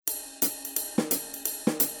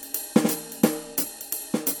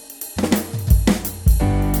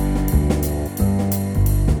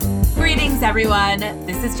everyone.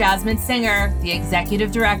 This is Jasmine Singer, the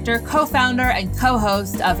executive director, co-founder, and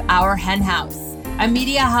co-host of Our Hen House, a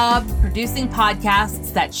media hub producing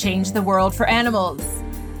podcasts that change the world for animals.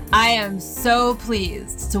 I am so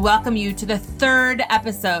pleased to welcome you to the third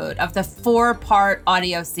episode of the 4-part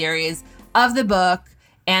audio series of the book,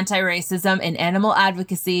 Anti-Racism in Animal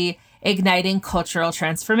Advocacy, Igniting Cultural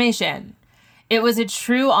Transformation. It was a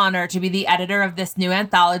true honor to be the editor of this new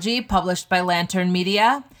anthology published by Lantern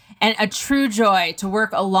Media, and a true joy to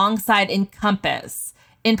work alongside Encompass,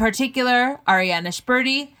 in particular, Ariana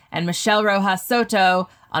Shpurdy and Michelle Rojas Soto,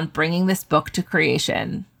 on bringing this book to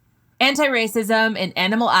creation. Anti-Racism in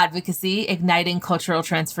Animal Advocacy, Igniting Cultural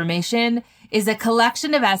Transformation is a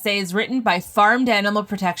collection of essays written by farmed animal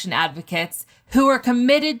protection advocates who are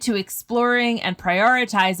committed to exploring and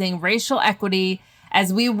prioritizing racial equity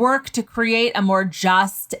as we work to create a more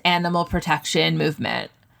just animal protection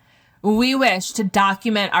movement. We wish to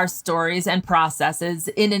document our stories and processes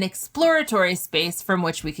in an exploratory space from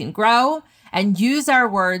which we can grow and use our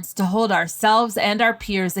words to hold ourselves and our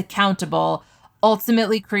peers accountable,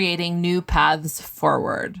 ultimately creating new paths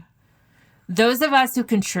forward. Those of us who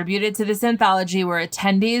contributed to this anthology were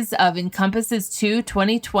attendees of Encompass's 2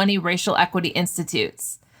 2020 Racial Equity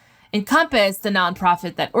Institutes. Encompass, the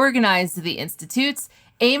nonprofit that organized the institutes,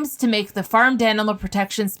 aims to make the farmed animal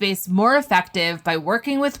protection space more effective by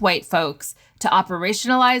working with white folks to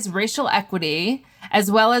operationalize racial equity,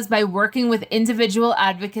 as well as by working with individual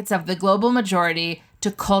advocates of the global majority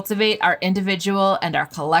to cultivate our individual and our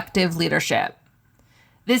collective leadership.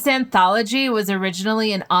 This anthology was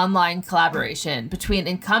originally an online collaboration between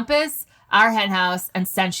Encompass, Our Hen House, and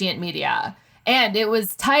Sentient Media, and it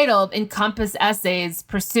was titled Encompass Essays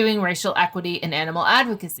Pursuing Racial Equity in Animal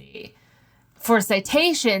Advocacy. For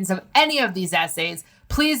citations of any of these essays,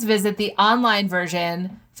 please visit the online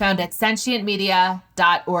version found at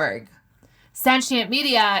sentientmedia.org. Sentient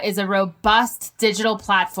Media is a robust digital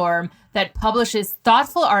platform that publishes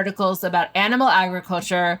thoughtful articles about animal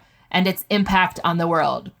agriculture and its impact on the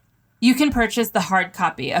world. You can purchase the hard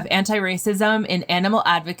copy of Anti-Racism in Animal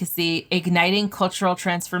Advocacy, Igniting Cultural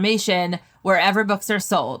Transformation wherever books are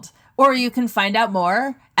sold, or you can find out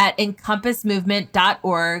more at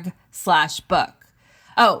encompassmovement.org/book.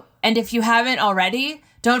 Oh, and if you haven't already,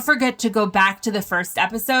 don't forget to go back to the first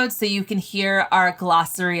episode so you can hear our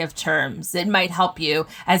glossary of terms. It might help you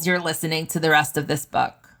as you're listening to the rest of this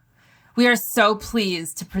book. We are so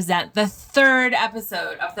pleased to present the third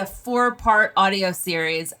episode of the 4-part audio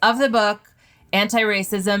series of the book,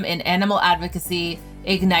 Anti-Racism in Animal Advocacy,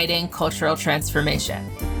 Igniting Cultural Transformation.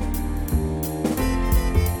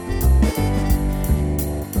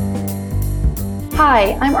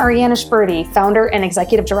 Hi, I'm Ariana Shpurdy, founder and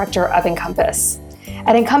executive director of Encompass.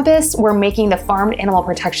 At Encompass, we're making the farmed animal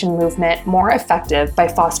protection movement more effective by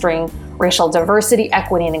fostering racial diversity,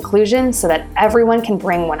 equity, and inclusion so that everyone can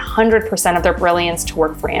bring 100% of their brilliance to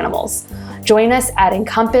work for animals. Join us at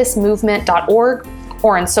encompassmovement.org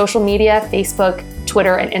or on social media, Facebook,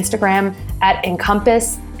 Twitter, and Instagram at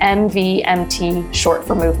Encompass MVMT, short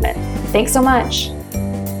for movement. Thanks so much.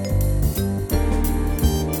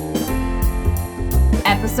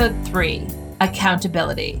 Episode 3,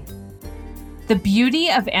 Accountability. The beauty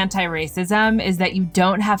of anti-racism is that you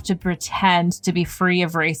don't have to pretend to be free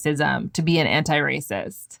of racism to be an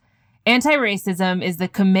anti-racist. Anti-racism is the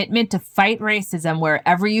commitment to fight racism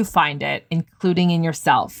wherever you find it, including in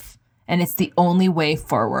yourself. And it's the only way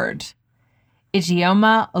forward.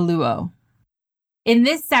 Ijeoma Oluo. In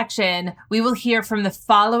this section, we will hear from the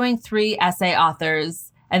following 3 essay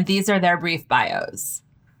authors, and these are their brief bios.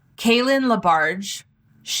 Kaylin Labarge,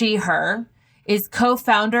 she, her, is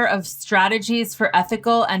co-founder of Strategies for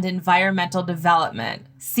Ethical and Environmental Development,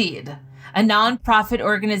 SEED, a nonprofit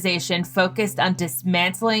organization focused on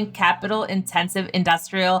dismantling capital-intensive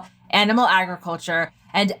industrial animal agriculture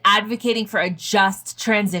and advocating for a just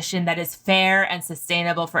transition that is fair and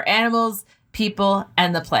sustainable for animals, people,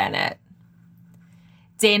 and the planet.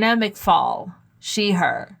 Dana McFall, she,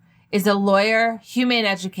 her, is a lawyer, humane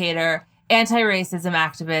educator, anti-racism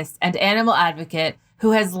activist, and animal advocate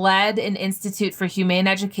who has led an Institute for Humane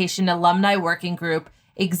Education alumni working group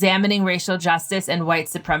examining racial justice and white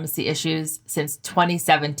supremacy issues since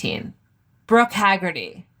 2017. Brooke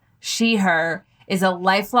Haggerty, she, her, is a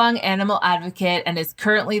lifelong animal advocate and is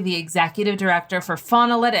currently the executive director for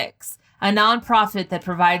Faunalytics, a nonprofit that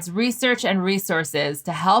provides research and resources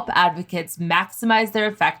to help advocates maximize their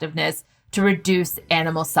effectiveness to reduce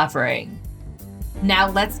animal suffering. Now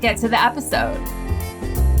let's get to the episode.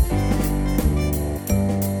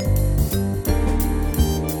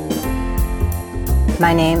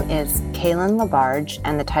 My name is Kaylin Labarge,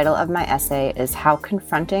 and the title of my essay is How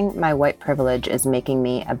Confronting My White Privilege is Making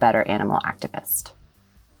Me a Better Animal Activist.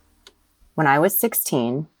 When I was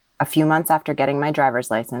 16, a few months after getting my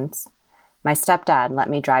driver's license, my stepdad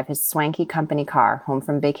let me drive his swanky company car home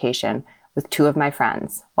from vacation with two of my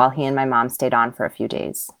friends while he and my mom stayed on for a few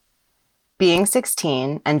days. Being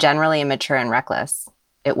 16 and generally immature and reckless,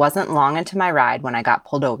 it wasn't long into my ride when I got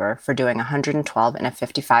pulled over for doing 112 in a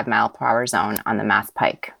 55-mile-per-hour zone on the Mass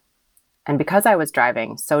Pike. And because I was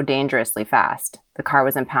driving so dangerously fast, the car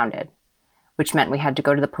was impounded, which meant we had to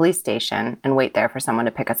go to the police station and wait there for someone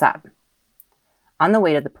to pick us up. On the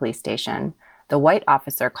way to the police station, the white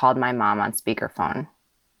officer called my mom on speakerphone.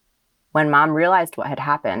 When Mom realized what had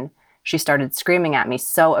happened, she started screaming at me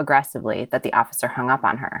so aggressively that the officer hung up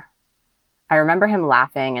on her. I remember him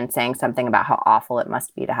laughing and saying something about how awful it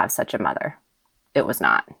must be to have such a mother. It was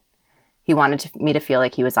not. He wanted me to feel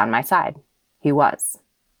like he was on my side. He was.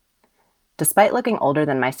 Despite looking older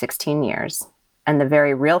than my 16 years, and the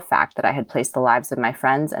very real fact that I had placed the lives of my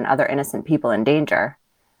friends and other innocent people in danger,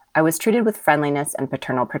 I was treated with friendliness and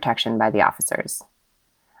paternal protection by the officers.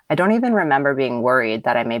 I don't even remember being worried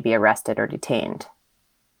that I may be arrested or detained.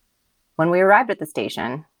 When we arrived at the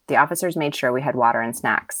station, the officers made sure we had water and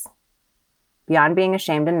snacks. Beyond being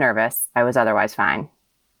ashamed and nervous, I was otherwise fine.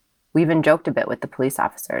 We even joked a bit with the police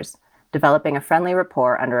officers, developing a friendly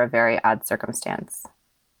rapport under a very odd circumstance.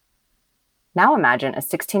 Now imagine a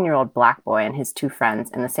 16-year-old black boy and his two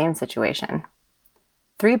friends in the same situation.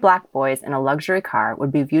 3 black boys in a luxury car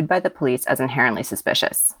would be viewed by the police as inherently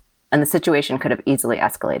suspicious, and the situation could have easily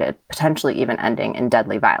escalated, potentially even ending in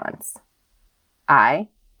deadly violence. I,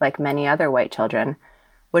 like many other white children,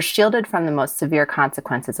 was shielded from the most severe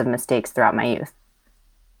consequences of mistakes throughout my youth.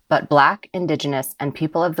 But Black, Indigenous, and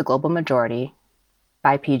people of the global majority,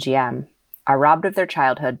 BIPGM, are robbed of their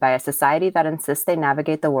childhood by a society that insists they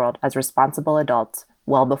navigate the world as responsible adults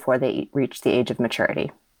well before they reach the age of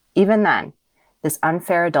maturity. Even then, this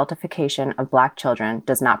unfair adultification of Black children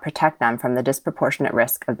does not protect them from the disproportionate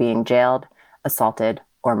risk of being jailed, assaulted,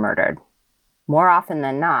 or murdered. More often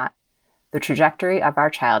than not, the trajectory of our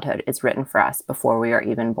childhood is written for us before we are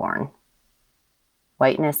even born.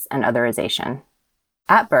 Whiteness and otherization.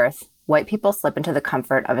 At birth, white people slip into the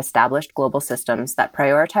comfort of established global systems that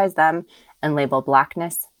prioritize them and label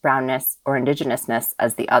Blackness, brownness, or indigenousness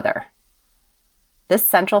as the other. This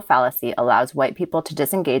central fallacy allows white people to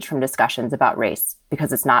disengage from discussions about race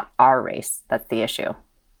because it's not our race that's the issue.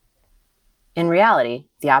 In reality,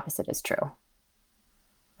 the opposite is true.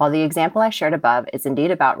 While the example I shared above is indeed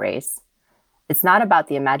about race, it's not about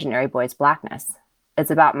the imaginary boy's Blackness. It's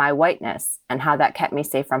about my whiteness and how that kept me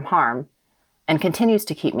safe from harm and continues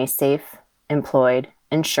to keep me safe, employed,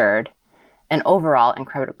 insured, and overall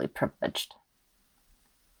incredibly privileged.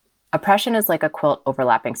 Oppression is like a quilt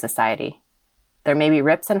overlapping society. There may be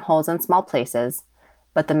rips and holes in small places,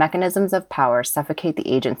 but the mechanisms of power suffocate the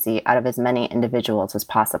agency out of as many individuals as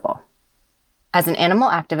possible. As an animal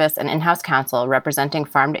activist and in-house counsel representing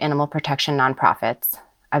farmed animal protection nonprofits,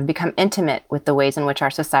 I've become intimate with the ways in which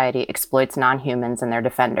our society exploits non-humans and their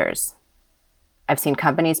defenders. I've seen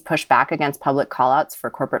companies push back against public callouts for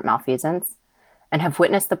corporate malfeasance, and have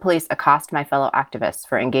witnessed the police accost my fellow activists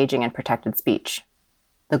for engaging in protected speech.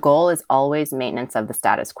 The goal is always maintenance of the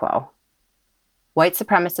status quo. White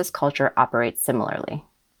supremacist culture operates similarly,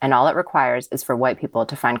 and all it requires is for white people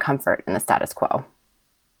to find comfort in the status quo.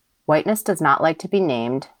 Whiteness does not like to be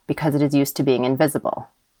named because it is used to being invisible,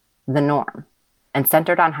 the norm, and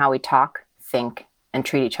centered on how we talk, think, and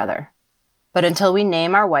treat each other. But until we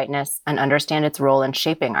name our whiteness and understand its role in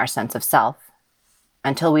shaping our sense of self,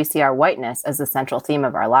 until we see our whiteness as the central theme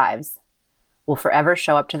of our lives, we'll forever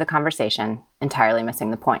show up to the conversation entirely missing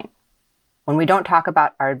the point. When we don't talk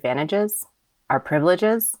about our advantages, our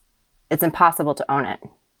privileges, it's impossible to own it.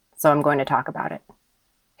 So I'm going to talk about it.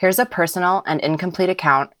 Here's a personal and incomplete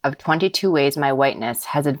account of 22 ways my whiteness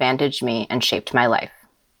has advantaged me and shaped my life.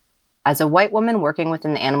 As a white woman working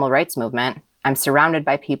within the animal rights movement, I'm surrounded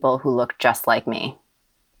by people who look just like me.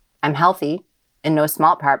 I'm healthy, in no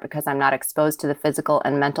small part because I'm not exposed to the physical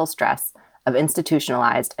and mental stress of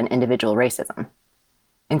institutionalized and individual racism,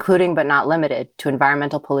 including but not limited to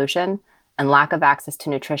environmental pollution and lack of access to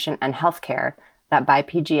nutrition and health care that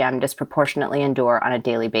BIPGM disproportionately endure on a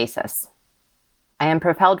daily basis. I am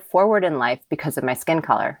propelled forward in life because of my skin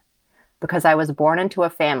color, because I was born into a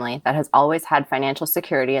family that has always had financial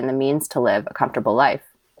security and the means to live a comfortable life,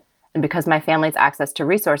 and because my family's access to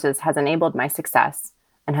resources has enabled my success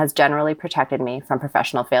and has generally protected me from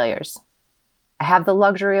professional failures. I have the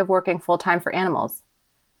luxury of working full-time for animals,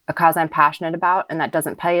 a cause I'm passionate about and that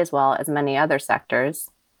doesn't pay as well as many other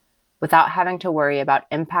sectors, without having to worry about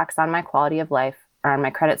impacts on my quality of life or on my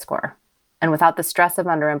credit score, and without the stress of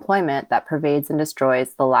underemployment that pervades and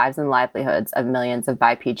destroys the lives and livelihoods of millions of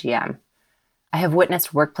BiPGM. I have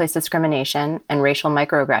witnessed workplace discrimination and racial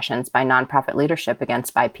microaggressions by nonprofit leadership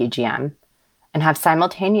against BiPGM, and have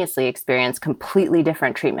simultaneously experienced completely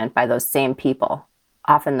different treatment by those same people,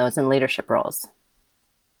 often those in leadership roles.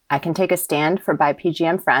 I can take a stand for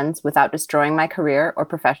BiPGM friends without destroying my career or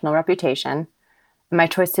professional reputation, and my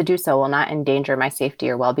choice to do so will not endanger my safety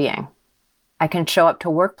or well-being. I can show up to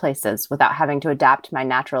workplaces without having to adapt my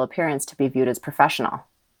natural appearance to be viewed as professional.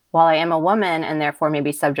 While I am a woman and therefore may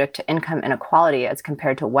be subject to income inequality as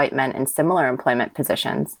compared to white men in similar employment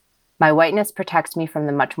positions, my whiteness protects me from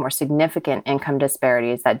the much more significant income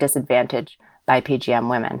disparities that disadvantage BiPGM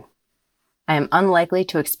women. I am unlikely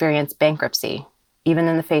to experience bankruptcy, even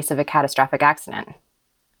in the face of a catastrophic accident.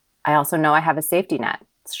 I also know I have a safety net,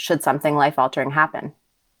 should something life-altering happen.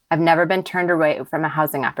 I've never been turned away from a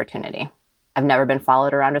housing opportunity. I've never been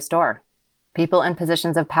followed around a store. People in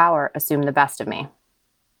positions of power assume the best of me.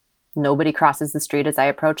 Nobody crosses the street as I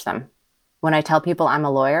approach them. When I tell people I'm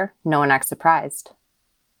a lawyer, no one acts surprised.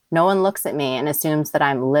 No one looks at me and assumes that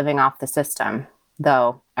I'm living off the system,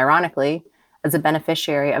 though, ironically, as a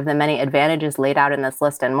beneficiary of the many advantages laid out in this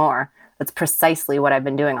list and more, that's precisely what I've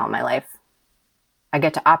been doing all my life. I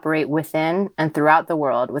get to operate within and throughout the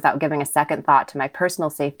world without giving a second thought to my personal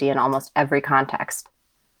safety in almost every context.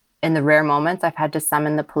 In the rare moments I've had to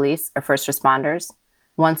summon the police or first responders,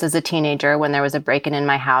 once as a teenager when there was a break-in in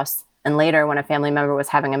my house, and later when a family member was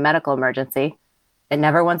having a medical emergency, it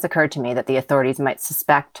never once occurred to me that the authorities might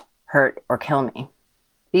suspect, hurt, or kill me.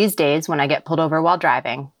 These days, when I get pulled over while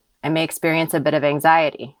driving, I may experience a bit of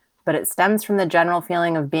anxiety, but it stems from the general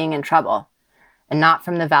feeling of being in trouble, and not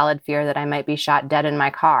from the valid fear that I might be shot dead in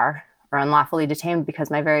my car or unlawfully detained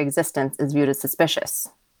because my very existence is viewed as suspicious.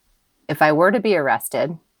 If I were to be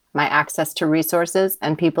arrested, my access to resources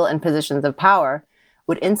and people in positions of power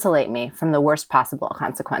would insulate me from the worst possible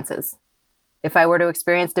consequences. If I were to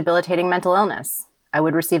experience debilitating mental illness, I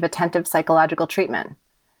would receive attentive psychological treatment.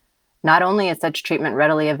 Not only is such treatment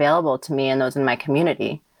readily available to me and those in my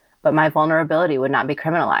community, but my vulnerability would not be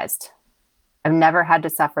criminalized. I've never had to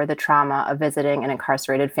suffer the trauma of visiting an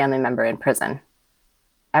incarcerated family member in prison.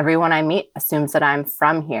 Everyone I meet assumes that I'm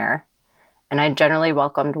from here, and I'm generally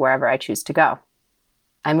welcomed wherever I choose to go.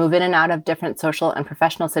 I move in and out of different social and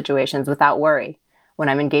professional situations without worry when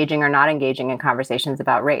I'm engaging or not engaging in conversations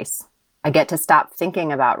about race. I get to stop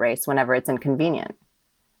thinking about race whenever it's inconvenient.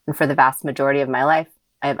 And for the vast majority of my life,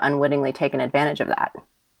 I have unwittingly taken advantage of that.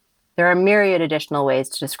 There are myriad additional ways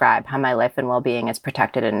to describe how my life and well-being is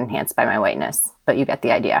protected and enhanced by my whiteness, but you get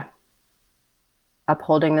the idea.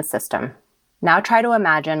 Upholding the system. Now try to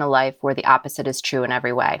imagine a life where the opposite is true in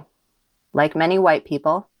every way. Like many white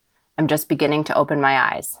people, I'm just beginning to open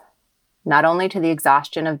my eyes, not only to the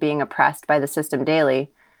exhaustion of being oppressed by the system daily,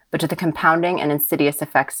 but to the compounding and insidious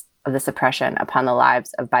effects of this oppression upon the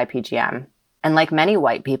lives of BiPGM. And like many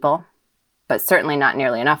white people, but certainly not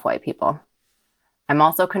nearly enough white people, I'm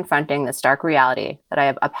also confronting the stark reality that I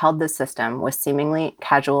have upheld this system with seemingly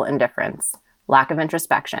casual indifference, lack of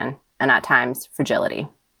introspection, and at times, fragility.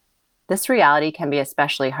 This reality can be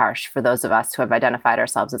especially harsh for those of us who have identified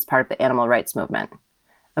ourselves as part of the animal rights movement,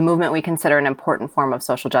 a movement we consider an important form of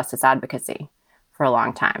social justice advocacy for a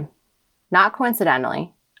long time. Not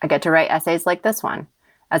coincidentally, I get to write essays like this one,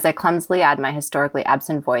 as I clumsily add my historically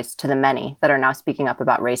absent voice to the many that are now speaking up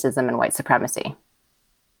about racism and white supremacy.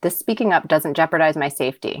 This speaking up doesn't jeopardize my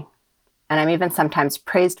safety, and I'm even sometimes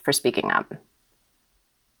praised for speaking up.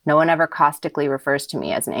 No one ever caustically refers to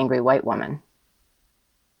me as an angry white woman.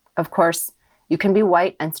 Of course, you can be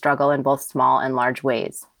white and struggle in both small and large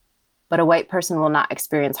ways, but a white person will not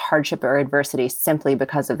experience hardship or adversity simply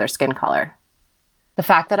because of their skin color. The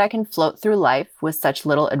fact that I can float through life with such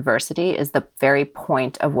little adversity is the very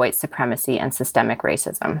point of white supremacy and systemic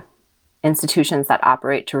racism, institutions that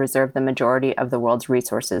operate to reserve the majority of the world's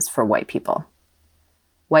resources for white people.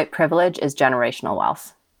 White privilege is generational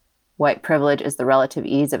wealth. White privilege is the relative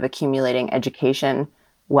ease of accumulating education,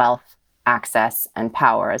 wealth, access, and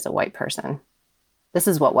power as a white person. This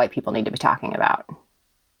is what white people need to be talking about.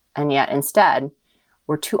 And yet, instead,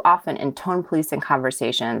 we're too often in tone policing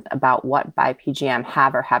conversations about what BiPGM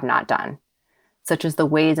have or have not done, such as the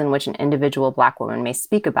ways in which an individual Black woman may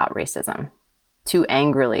speak about racism, too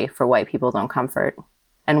angrily for white people's own comfort,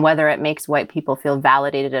 and whether it makes white people feel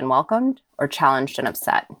validated and welcomed or challenged and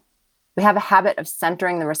upset. We have a habit of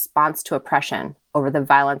centering the response to oppression over the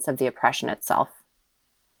violence of the oppression itself.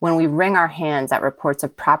 When we wring our hands at reports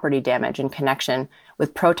of property damage in connection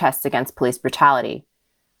with protests against police brutality,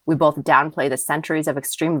 We both downplay the centuries of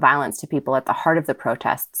extreme violence to people at the heart of the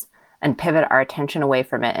protests and pivot our attention away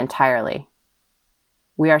from it entirely.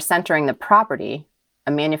 We are centering the property,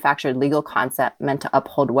 a manufactured legal concept meant to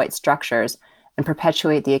uphold white structures and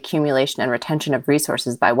perpetuate the accumulation and retention of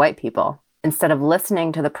resources by white people, instead of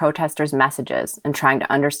listening to the protesters' messages and trying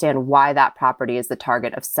to understand why that property is the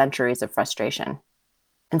target of centuries of frustration.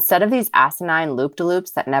 Instead of these asinine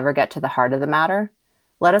loop-de-loops that never get to the heart of the matter,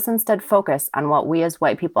 let us instead focus on what we as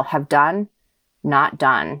white people have done, not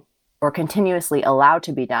done, or continuously allowed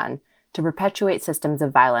to be done to perpetuate systems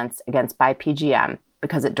of violence against BiPGM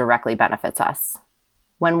because it directly benefits us.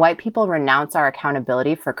 When white people renounce our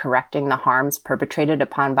accountability for correcting the harms perpetrated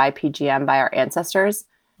upon BiPGM by our ancestors,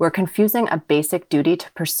 we're confusing a basic duty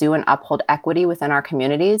to pursue and uphold equity within our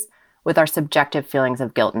communities with our subjective feelings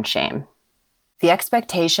of guilt and shame. The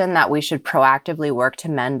expectation that we should proactively work to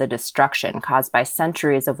mend the destruction caused by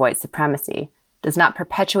centuries of white supremacy does not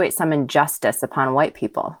perpetuate some injustice upon white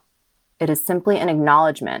people. It is simply an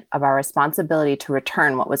acknowledgement of our responsibility to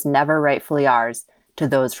return what was never rightfully ours to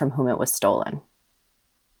those from whom it was stolen.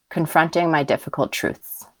 Confronting my difficult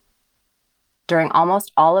truths. During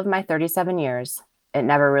almost all of my 37 years, it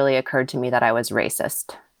never really occurred to me that I was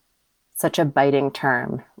racist. Such a biting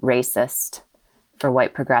term, racist, for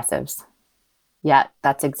white progressives. Yet,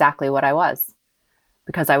 that's exactly what I was,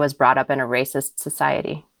 because I was brought up in a racist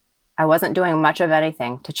society. I wasn't doing much of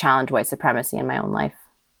anything to challenge white supremacy in my own life.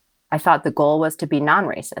 I thought the goal was to be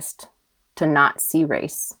non-racist, to not see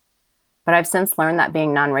race. But I've since learned that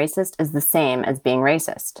being non-racist is the same as being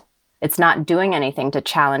racist. It's not doing anything to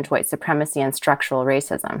challenge white supremacy and structural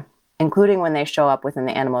racism, including when they show up within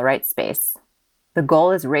the animal rights space. The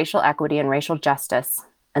goal is racial equity and racial justice,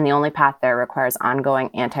 and the only path there requires ongoing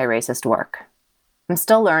anti-racist work. I'm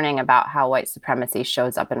still learning about how white supremacy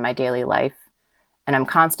shows up in my daily life, and I'm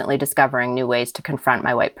constantly discovering new ways to confront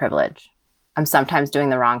my white privilege. I'm sometimes doing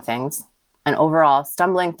the wrong things, and overall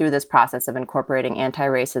stumbling through this process of incorporating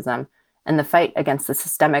anti-racism and the fight against the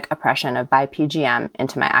systemic oppression of BiPGM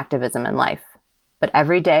into my activism in life. But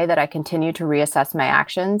every day that I continue to reassess my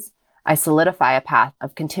actions, I solidify a path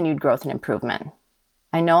of continued growth and improvement.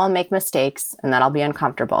 I know I'll make mistakes and that I'll be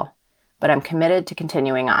uncomfortable, but I'm committed to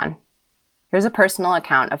continuing on. Here's a personal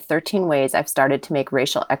account of 13 ways I've started to make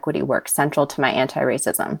racial equity work central to my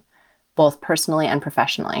anti-racism, both personally and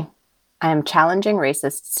professionally. I am challenging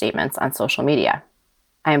racist statements on social media.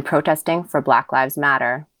 I am protesting for Black Lives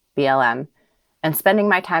Matter, BLM, and spending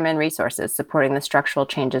my time and resources supporting the structural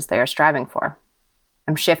changes they are striving for.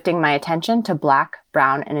 I'm shifting my attention to Black,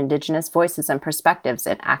 Brown, and Indigenous voices and perspectives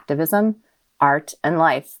in activism, art, and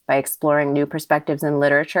life by exploring new perspectives in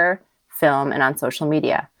literature, film, and on social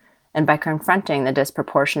media, and by confronting the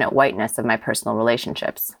disproportionate whiteness of my personal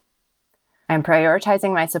relationships. I am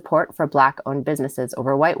prioritizing my support for Black-owned businesses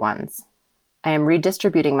over white ones. I am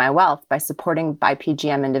redistributing my wealth by supporting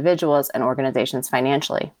BiPGM individuals and organizations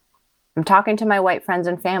financially. I'm talking to my white friends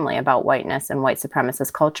and family about whiteness and white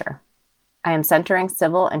supremacist culture. I am centering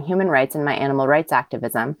civil and human rights in my animal rights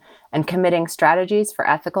activism and committing strategies for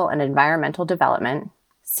ethical and environmental development,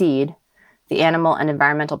 SEED, the animal and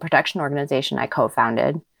environmental protection organization I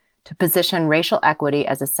co-founded, to position racial equity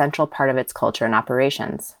as a central part of its culture and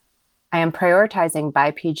operations. I am prioritizing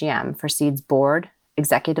BiPGM for SEED's board,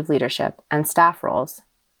 executive leadership, and staff roles.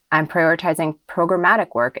 I'm prioritizing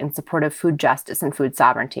programmatic work in support of food justice and food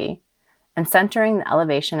sovereignty, and centering the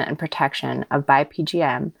elevation and protection of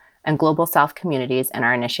BiPGM and Global South communities in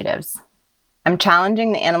our initiatives. I'm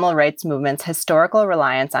challenging the animal rights movement's historical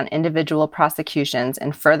reliance on individual prosecutions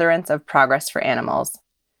in furtherance of progress for animals,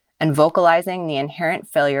 and vocalizing the inherent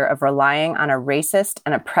failure of relying on a racist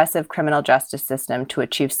and oppressive criminal justice system to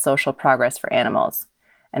achieve social progress for animals,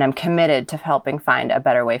 and I'm committed to helping find a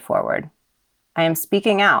better way forward. I am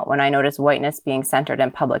speaking out when I notice whiteness being centered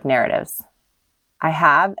in public narratives. I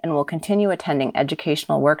have and will continue attending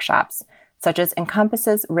educational workshops, such as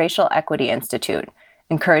Encompass's Racial Equity Institute,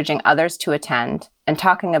 encouraging others to attend, and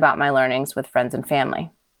talking about my learnings with friends and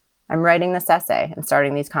family. I'm writing this essay and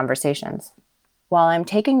starting these conversations. While I'm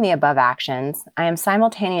taking the above actions, I am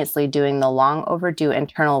simultaneously doing the long overdue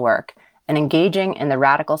internal work and engaging in the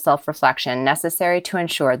radical self-reflection necessary to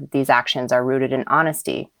ensure that these actions are rooted in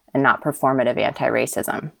honesty and not performative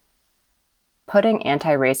anti-racism. Putting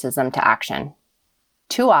anti-racism to action.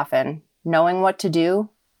 Too often, knowing what to do,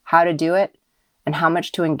 how to do it, and how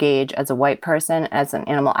much to engage as a white person and as an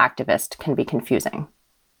animal activist can be confusing.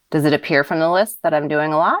 Does it appear from the list that I'm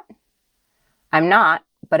doing a lot? I'm not,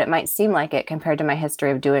 but it might seem like it compared to my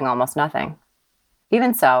history of doing almost nothing.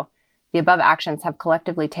 Even so, the above actions have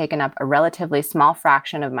collectively taken up a relatively small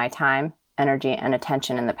fraction of my time, energy, and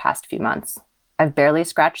attention in the past few months. I've barely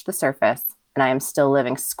scratched the surface, and I am still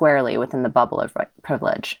living squarely within the bubble of white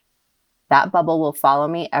privilege. That bubble will follow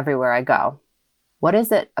me everywhere I go. What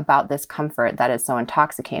is it about this comfort that is so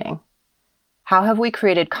intoxicating? How have we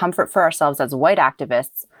created comfort for ourselves as white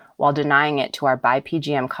activists while denying it to our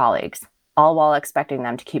bi-PGM colleagues, all while expecting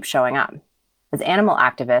them to keep showing up? As animal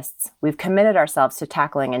activists, we've committed ourselves to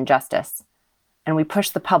tackling injustice, and we push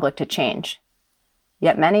the public to change.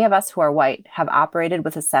 Yet many of us who are white have operated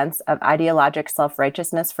with a sense of ideologic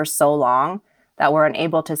self-righteousness for so long that we're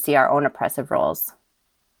unable to see our own oppressive roles.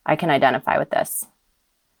 I can identify with this.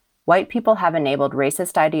 White people have enabled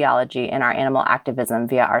racist ideology in our animal activism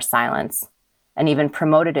via our silence, and even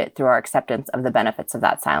promoted it through our acceptance of the benefits of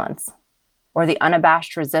that silence, or the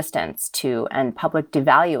unabashed resistance to and public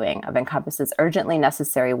devaluing of Encompass's urgently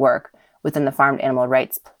necessary work within the farmed animal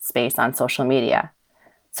rights space on social media,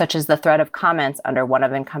 such as the thread of comments under one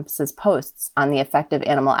of Encompass's posts on the Effective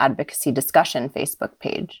Animal Advocacy Discussion Facebook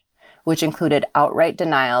page, which included outright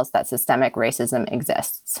denials that systemic racism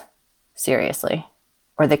exists. Seriously.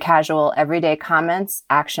 Or the casual, everyday comments,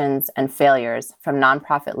 actions, and failures from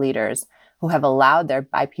nonprofit leaders who have allowed their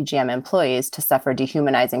bi-PGM employees to suffer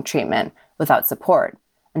dehumanizing treatment without support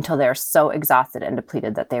until they are so exhausted and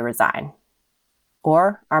depleted that they resign.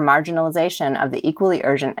 Or our marginalization of the equally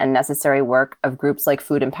urgent and necessary work of groups like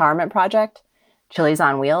Food Empowerment Project, Chili's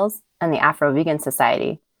on Wheels, and the Afro-Vegan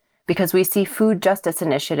Society, because we see food justice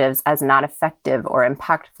initiatives as not effective or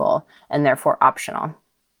impactful and therefore optional.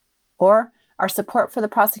 Or our support for the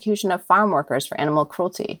prosecution of farm workers for animal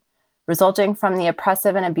cruelty, resulting from the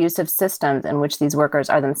oppressive and abusive systems in which these workers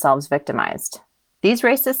are themselves victimized. These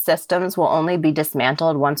racist systems will only be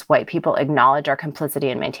dismantled once white people acknowledge our complicity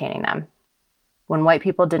in maintaining them. When white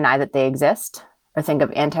people deny that they exist, or think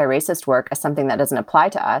of anti-racist work as something that doesn't apply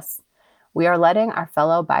to us, we are letting our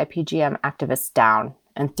fellow bi-PGM activists down,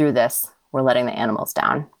 and through this, we're letting the animals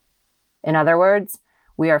down. In other words,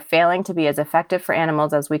 we are failing to be as effective for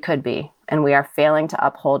animals as we could be, and we are failing to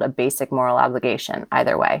uphold a basic moral obligation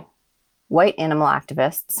either way. White animal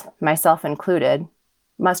activists, myself included,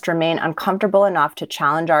 must remain uncomfortable enough to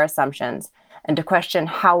challenge our assumptions and to question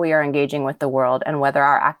how we are engaging with the world and whether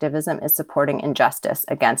our activism is supporting injustice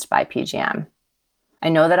against bi-PGM. I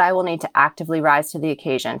know that I will need to actively rise to the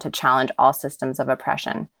occasion to challenge all systems of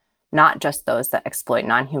oppression, not just those that exploit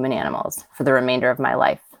non-human animals, for the remainder of my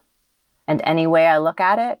life. And any way I look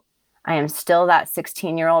at it, I am still that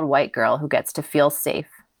 16-year-old white girl who gets to feel safe,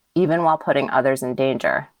 even while putting others in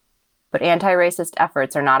danger. But anti-racist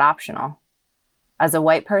efforts are not optional. As a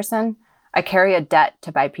white person, I carry a debt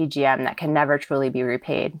to bi-PGM that can never truly be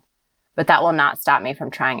repaid, but that will not stop me from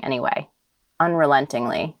trying anyway,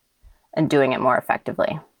 unrelentingly, and doing it more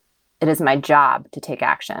effectively. It is my job to take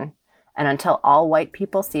action, and until all white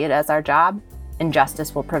people see it as our job,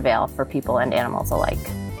 injustice will prevail for people and animals alike.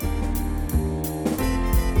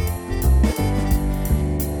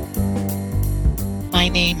 My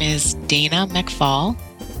name is Dana McFall,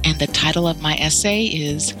 and the title of my essay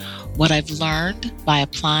is What I've Learned by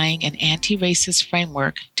Applying an Anti-Racist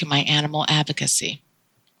Framework to My Animal Advocacy.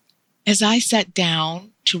 As I sat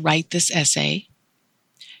down to write this essay,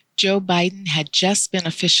 Joe Biden had just been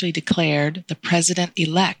officially declared the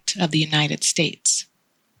president-elect of the United States.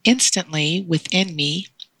 Instantly, within me,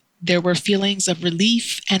 there were feelings of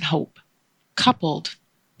relief and hope, coupled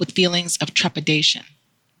with feelings of trepidation.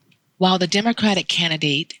 While the Democratic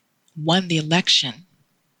candidate won the election,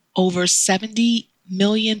 over 70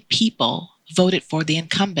 million people voted for the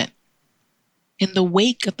incumbent. In the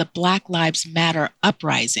wake of the Black Lives Matter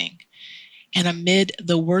uprising and amid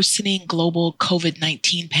the worsening global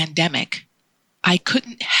COVID-19 pandemic, I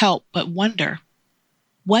couldn't help but wonder,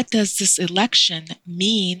 what does this election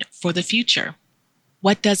mean for the future?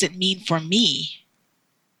 What does it mean for me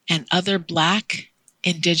and other Black,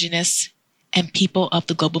 Indigenous, and people of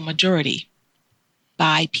the global majority,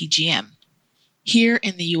 bi-PGM, here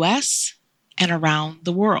in the US and around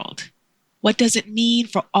the world? What does it mean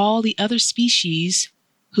for all the other species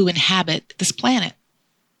who inhabit this planet?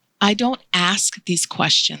 I don't ask these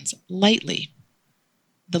questions lightly.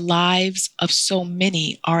 The lives of so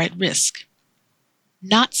many are at risk.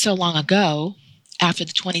 Not so long ago, after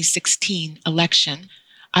the 2016 election,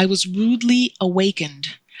 I was rudely awakened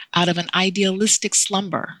out of an idealistic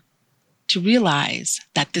slumber to realize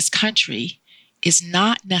that this country is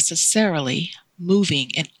not necessarily moving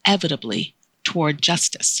inevitably toward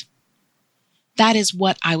justice. That is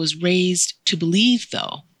what I was raised to believe,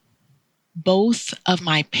 though. Both of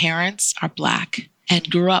my parents are Black and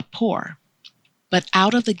grew up poor, but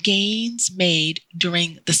out of the gains made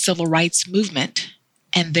during the civil rights movement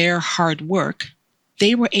and their hard work,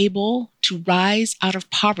 they were able to rise out of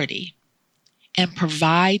poverty and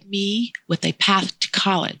provide me with a path to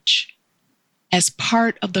college as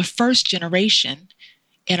part of the first generation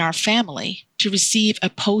in our family to receive a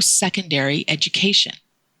post-secondary education.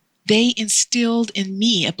 They instilled in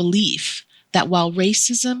me a belief that while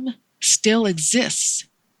racism still exists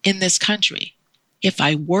in this country, if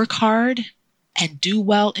I work hard and do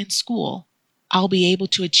well in school, I'll be able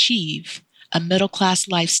to achieve a middle-class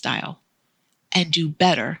lifestyle and do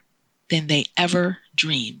better than they ever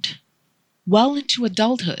dreamed. Well into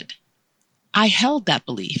adulthood, I held that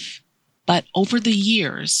belief, but over the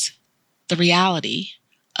years, the reality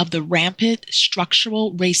of the rampant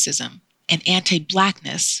structural racism and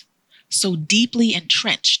anti-Blackness so deeply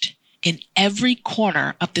entrenched in every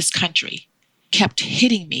corner of this country kept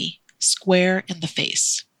hitting me square in the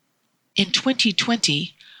face. In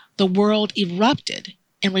 2020, the world erupted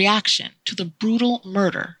in reaction to the brutal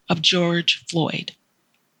murder of George Floyd.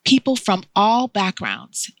 People from all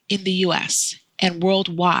backgrounds in the US and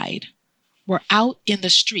worldwide were out in the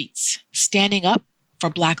streets standing up for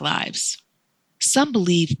Black lives. Some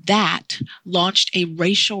believe that launched a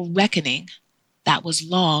racial reckoning that was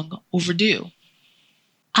long overdue.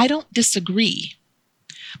 I don't disagree,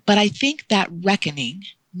 but I think that reckoning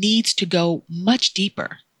needs to go much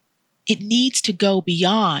deeper. It needs to go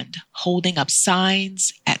beyond holding up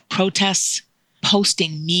signs at protests,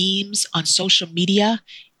 posting memes on social media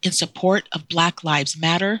in support of Black Lives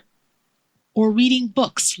Matter, or reading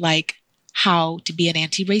books like How to Be an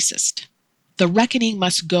Anti-Racist. The reckoning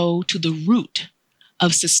must go to the root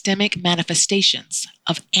of systemic manifestations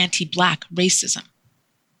of anti-Black racism,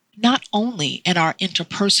 not only in our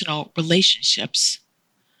interpersonal relationships,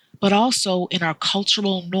 but also in our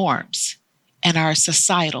cultural norms and our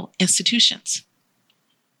societal institutions.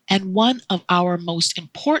 And one of our most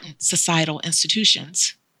important societal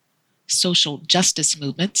institutions, social justice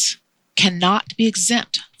movements, cannot be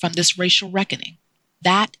exempt from this racial reckoning.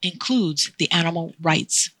 That includes the animal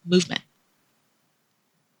rights movement.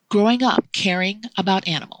 Growing up caring about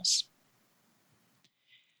animals.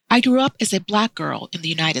 I grew up as a Black girl in the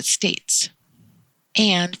United States,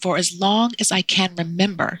 and for as long as I can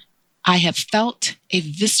remember, I have felt a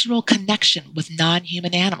visceral connection with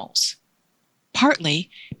non-human animals, partly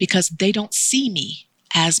because they don't see me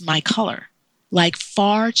as my color. Like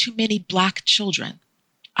far too many Black children,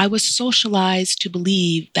 I was socialized to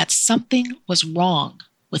believe that something was wrong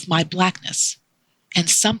with my Blackness, and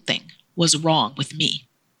something was wrong with me.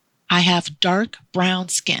 I have dark brown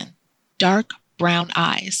skin, dark brown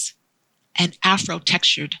eyes, and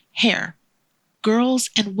Afro-textured hair. Girls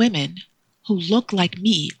and women who look like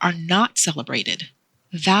me are not celebrated,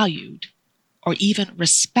 valued, or even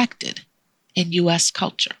respected in U.S.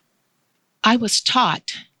 culture. I was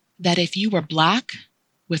taught that if you were Black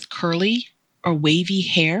with curly or wavy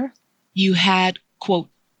hair, you had, quote,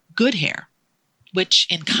 good hair, which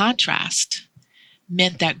in contrast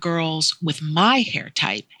meant that girls with my hair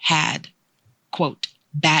type had, quote,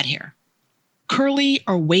 bad hair. Curly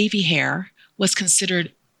or wavy hair was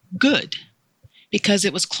considered good because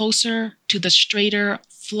it was closer to the straighter,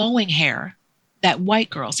 flowing hair that white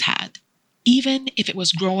girls had, even if it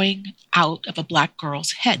was growing out of a Black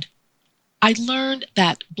girl's head. I learned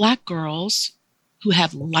that Black girls who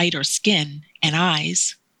have lighter skin and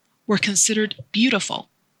eyes were considered beautiful,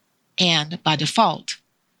 and by default,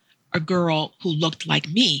 a girl who looked like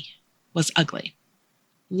me was ugly.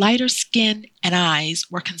 Lighter skin and eyes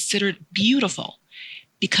were considered beautiful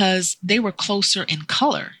because they were closer in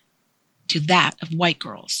color to that of white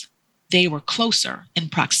girls. They were closer in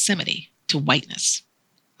proximity to whiteness.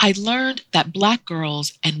 I learned that Black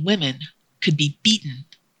girls and women could be beaten,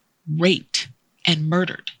 raped, and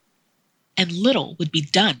murdered, and little would be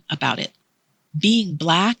done about it. Being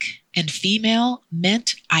Black and female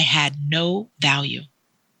meant I had no value.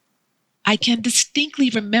 I can distinctly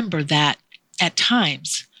remember that, at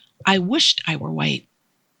times, I wished I were white.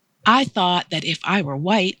 I thought that if I were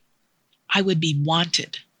white, I would be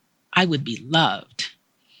wanted, I would be loved,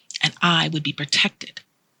 and I would be protected.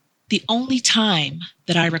 The only time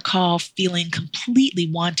that I recall feeling completely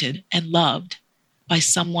wanted and loved by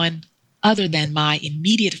someone other than my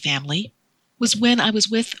immediate family was when I was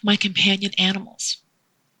with my companion animals.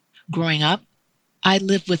 Growing up, I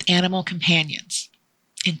lived with animal companions,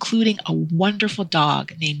 including a wonderful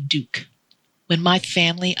dog named Duke. When my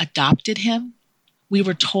family adopted him, we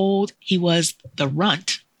were told he was the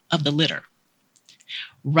runt of the litter.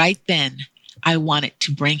 Right then, I wanted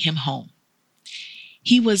to bring him home.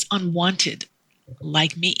 He was unwanted,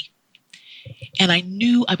 like me, and I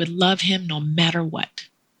knew I would love him no matter what.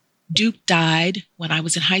 Duke died when I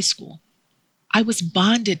was in high school. I was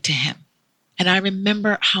bonded to him, and I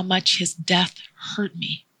remember how much his death hurt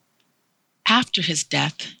me. After his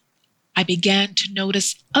death, I began to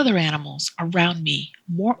notice other animals around me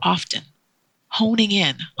more often, honing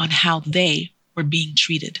in on how they were being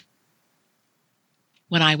treated.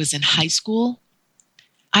 When I was in high school,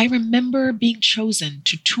 I remember being chosen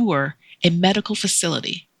to tour a medical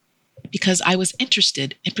facility because I was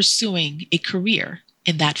interested in pursuing a career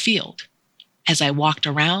in that field. As I walked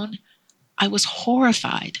around, I was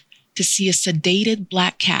horrified to see a sedated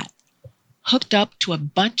black cat hooked up to a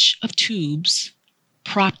bunch of tubes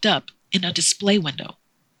propped up in a display window.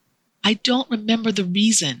 I don't remember the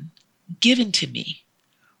reason given to me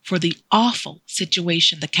for the awful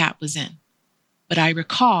situation the cat was in, but I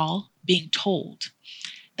recall being told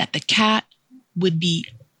that the cat would be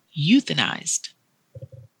euthanized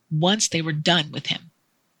once they were done with him.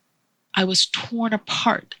 I was torn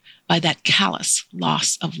apart by that callous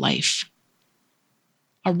loss of life.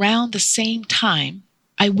 Around the same time,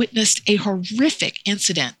 I witnessed a horrific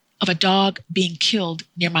incident of a dog being killed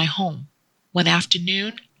near my home. One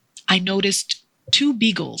afternoon, I noticed 2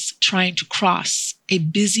 beagles trying to cross a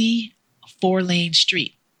busy 4-lane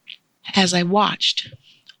street. As I watched,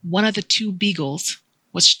 one of the 2 beagles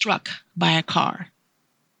was struck by a car,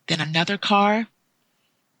 then another car,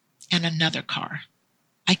 and another car.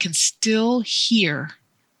 I can still hear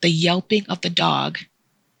the yelping of the dog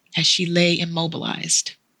as she lay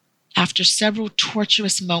immobilized. After several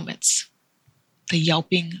torturous moments, the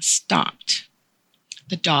yelping stopped.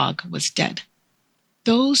 The dog was dead.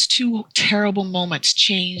 Those 2 terrible moments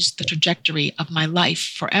changed the trajectory of my life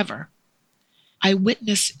forever. I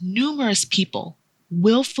witnessed numerous people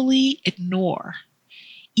willfully ignore,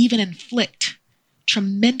 even inflict,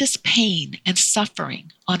 tremendous pain and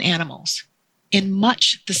suffering on animals in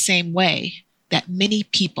much the same way that many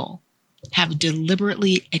people have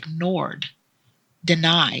deliberately ignored,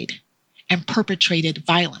 denied, and perpetrated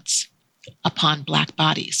violence upon Black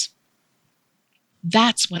bodies.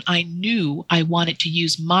 That's when I knew I wanted to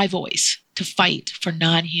use my voice to fight for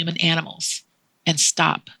non-human animals and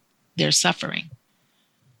stop their suffering.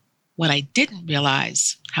 What I didn't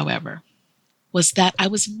realize, however, was that I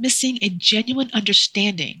was missing a genuine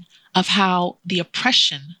understanding of how the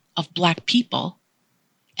oppression of Black people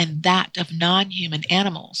and that of non-human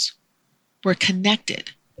animals were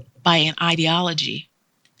connected by an ideology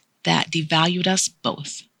that devalued us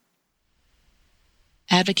both.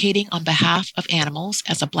 Advocating on behalf of animals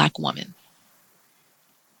as a Black woman.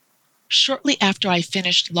 Shortly after I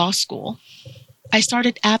finished law school, I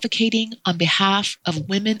started advocating on behalf of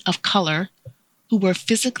women of color who were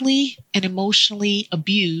physically and emotionally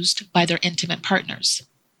abused by their intimate partners.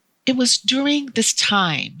 It was during this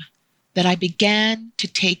time that I began to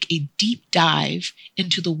take a deep dive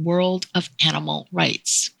into the world of animal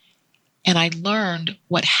rights, and I learned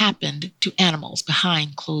what happened to animals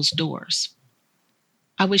behind closed doors.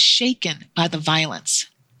 I was shaken by the violence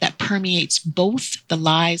that permeates both the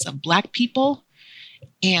lives of Black people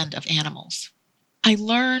and of animals. I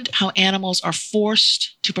learned how animals are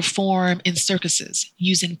forced to perform in circuses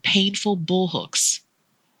using painful bullhooks,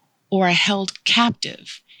 or are held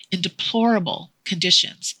captive in deplorable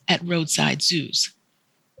conditions at roadside zoos.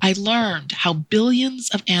 I learned how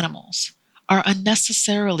billions of animals are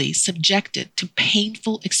unnecessarily subjected to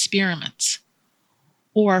painful experiments,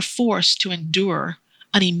 or are forced to endure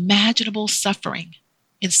unimaginable suffering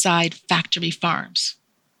inside factory farms,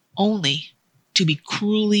 only to be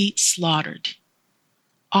cruelly slaughtered,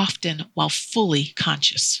 often while fully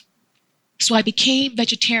conscious. So I became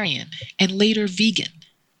vegetarian and later vegan,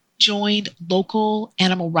 joined local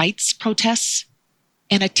animal rights protests,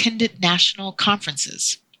 and attended national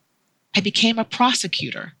conferences. I became a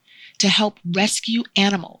prosecutor to help rescue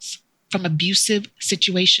animals from abusive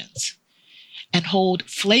situations and hold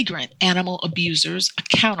flagrant animal abusers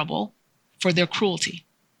accountable for their cruelty.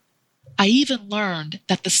 I even learned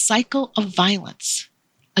that the cycle of violence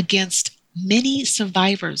against many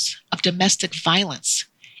survivors of domestic violence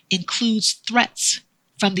includes threats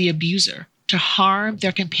from the abuser to harm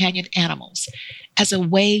their companion animals as a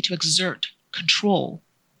way to exert control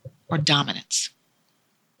or dominance.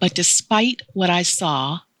 But despite what I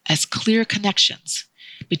saw as clear connections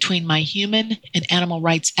between my human and animal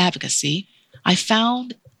rights advocacy, I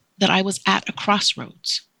found that I was at a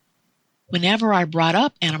crossroads. Whenever I brought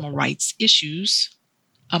up animal rights issues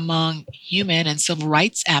among human and civil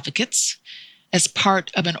rights advocates as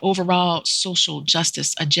part of an overall social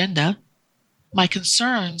justice agenda, my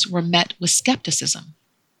concerns were met with skepticism.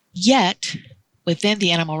 Yet, within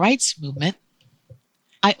the animal rights movement,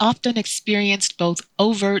 I often experienced both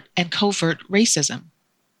overt and covert racism,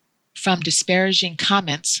 from disparaging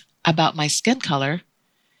comments about my skin color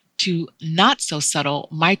to not so subtle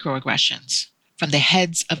microaggressions from the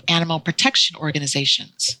heads of animal protection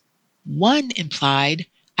organizations. One implied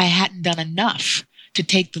I hadn't done enough to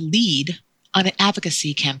take the lead on an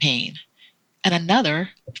advocacy campaign, and another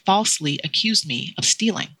falsely accused me of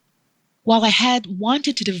stealing. While I had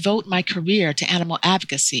wanted to devote my career to animal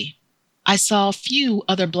advocacy, I saw few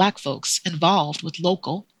other Black folks involved with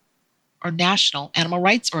local or national animal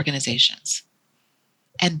rights organizations.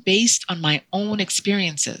 And based on my own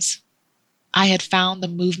experiences, I had found the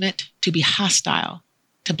movement to be hostile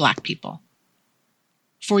to Black people.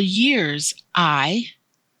 For years, I,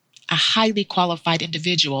 a highly qualified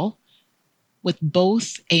individual with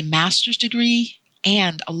both a master's degree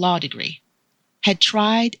and a law degree, had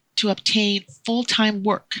tried to obtain full-time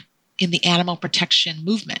work in the animal protection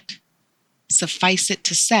movement. Suffice it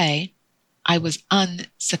to say, I was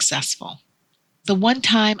unsuccessful. The one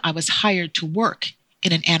time I was hired to work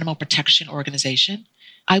in an animal protection organization,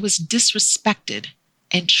 I was disrespected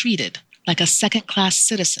and treated like a second-class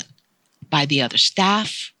citizen by the other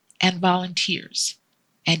staff and volunteers,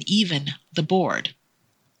 and even the board,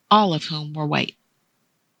 all of whom were white.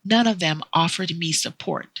 None of them offered me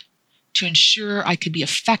support to ensure I could be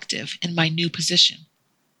effective in my new position.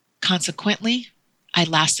 Consequently, I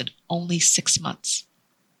lasted only 6 months.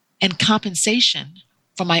 And compensation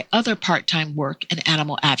for my other part-time work in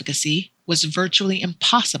animal advocacy was virtually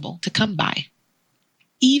impossible to come by.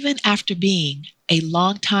 Even after being a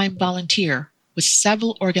longtime volunteer with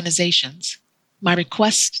several organizations, my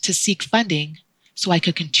request to seek funding so I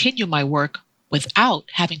could continue my work without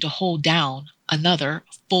having to hold down another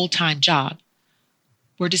full-time job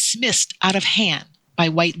were dismissed out of hand by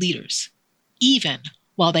white leaders, even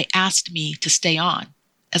while they asked me to stay on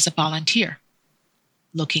as a volunteer.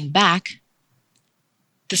 Looking back,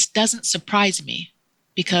 this doesn't surprise me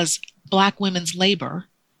because Black women's labor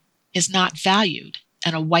is not valued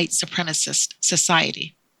in a white supremacist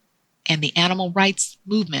society, and the animal rights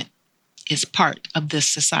movement is part of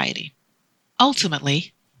this society.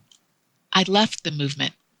 Ultimately, I left the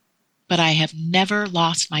movement, but I have never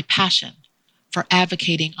lost my passion for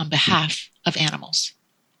advocating on behalf of animals.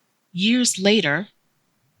 Years later,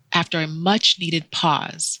 after a much-needed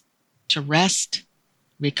pause to rest,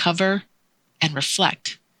 recover, and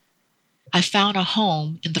reflect, I found a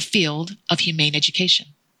home in the field of humane education.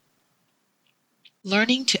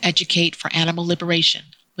 Learning to educate for animal liberation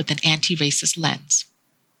with an anti-racist lens.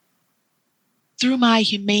 Through my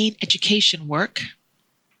humane education work,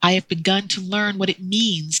 I have begun to learn what it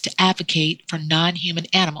means to advocate for non-human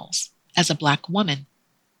animals as a Black woman.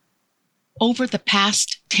 Over the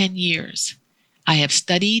past 10 years, I have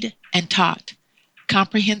studied and taught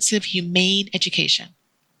comprehensive humane education,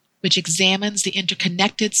 which examines the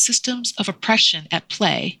interconnected systems of oppression at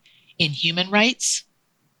play in human rights,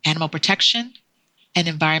 animal protection, and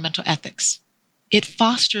environmental ethics. It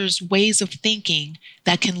fosters ways of thinking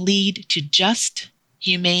that can lead to just,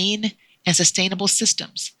 humane, and sustainable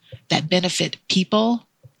systems that benefit people,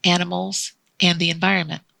 animals, and the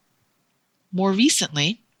environment. More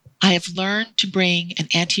recently, I have learned to bring an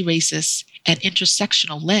anti-racist and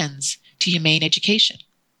intersectional lens to humane education.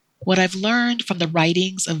 What I've learned from the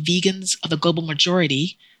writings of vegans of the global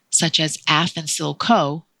majority, such as Af and Sil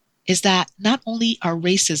Ko, is that not only are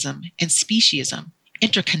racism and speciesism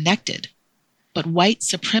interconnected, but white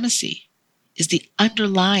supremacy is the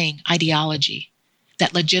underlying ideology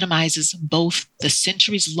that legitimizes both the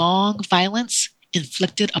centuries-long violence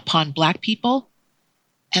inflicted upon Black people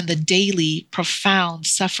and the daily profound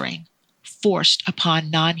suffering forced upon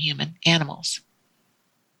non-human animals.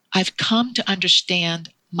 I've come to understand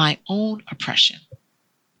my own oppression,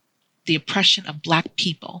 the oppression of Black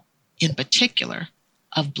people, in particular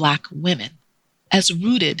of Black women, as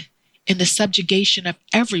rooted in the subjugation of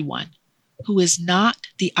everyone who is not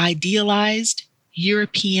the idealized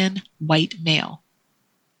European white male.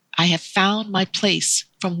 I have found my place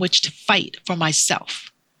from which to fight for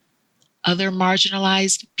myself, other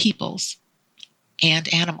marginalized peoples,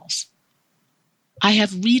 and animals. I have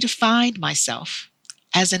redefined myself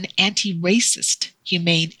as an anti-racist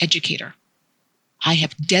humane educator. I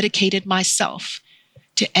have dedicated myself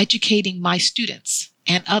to educating my students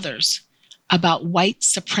and others about white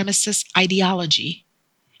supremacist ideology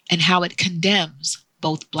and how it condemns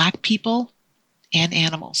both Black people and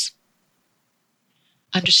animals.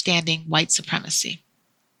 Understanding white supremacy.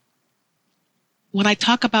 When I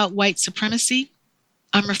talk about white supremacy,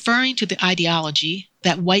 I'm referring to the ideology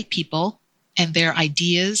that white people and their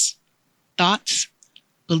ideas, thoughts,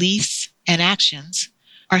 beliefs, and actions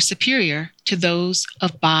are superior to those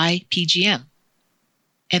of BiPGM,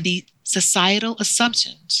 and the societal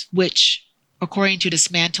assumptions which, according to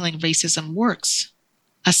Dismantling Racism Works,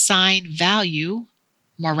 assign value,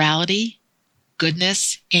 morality,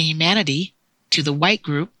 goodness and humanity to the white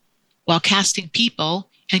group, while casting people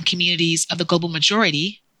and communities of the global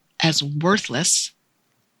majority as worthless,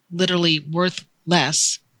 literally worth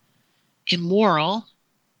less, immoral,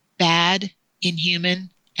 bad, inhuman,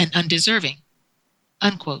 and undeserving,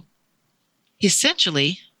 unquote.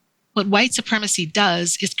 Essentially, what white supremacy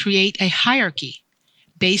does is create a hierarchy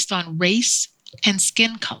based on race and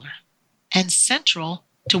skin color. And central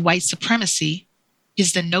to white supremacy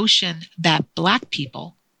is the notion that Black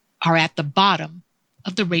people are at the bottom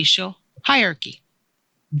of the racial hierarchy.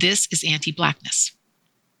 This is anti-Blackness.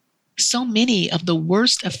 So many of the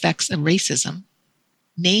worst effects of racism,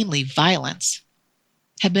 namely violence,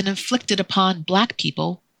 have been inflicted upon Black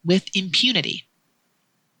people with impunity.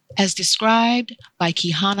 As described by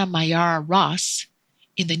Kihana Mayara Ross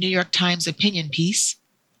in the New York Times opinion piece,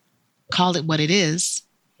 Call It What It Is,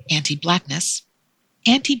 Anti-Blackness,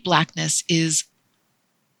 anti-Blackness is,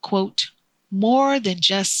 quote, more than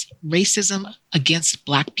just racism against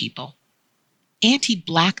Black people.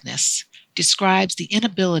 Anti-Blackness describes the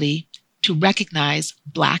inability to recognize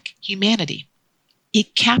Black humanity.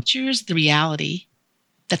 It captures the reality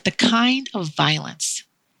that the kind of violence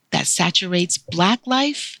that saturates Black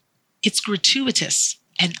life, it's gratuitous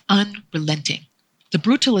and unrelenting. The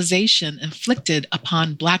brutalization inflicted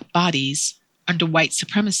upon Black bodies under white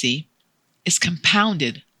supremacy is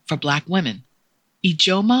compounded for Black women.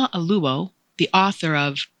 Ijoma Oluo, the author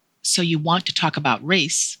of So You Want to Talk About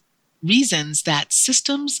Race, reasons that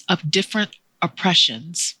systems of different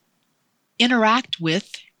oppressions interact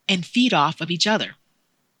with and feed off of each other.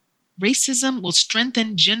 Racism will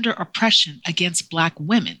strengthen gender oppression against Black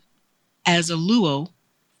women, as Oluo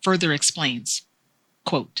further explains,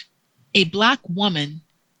 quote, a Black woman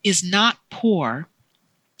is not poor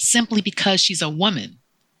simply because she's a woman,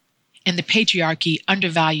 and the patriarchy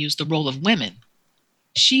undervalues the role of women.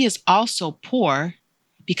 She is also poor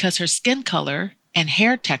because her skin color and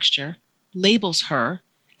hair texture labels her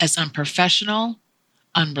as unprofessional,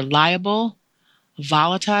 unreliable,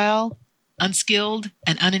 volatile, unskilled,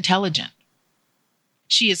 and unintelligent.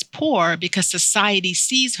 She is poor because society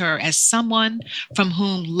sees her as someone from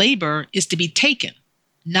whom labor is to be taken,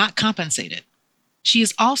 not compensated. She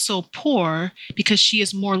is also poor because she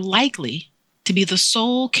is more likely to be the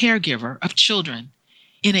sole caregiver of children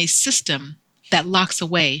in a system that locks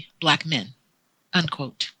away Black men,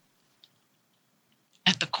 unquote.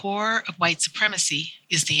 At the core of white supremacy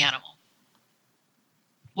is the animal.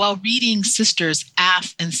 While reading Sisters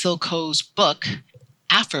Af and Silko's book,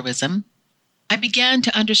 Aphorism, I began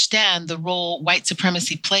to understand the role white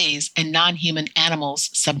supremacy plays in non-human animals'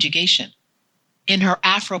 subjugation. In her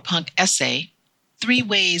Afropunk essay, 3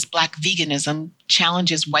 Ways Black Veganism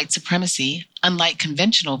Challenges White Supremacy, Unlike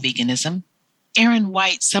Conventional Veganism, Erin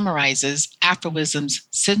White summarizes Aphorism's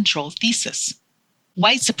central thesis.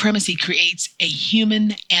 White supremacy creates a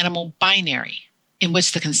human-animal binary in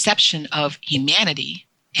which the conception of humanity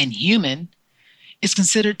and human is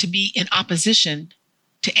considered to be in opposition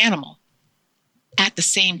to animal. At the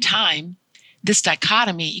same time, this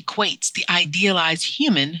dichotomy equates the idealized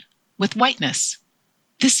human with whiteness.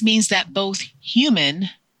 This means that both human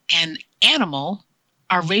and animal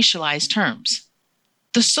are racialized terms.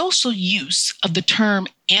 The social use of the term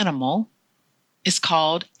animal is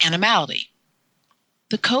called animality.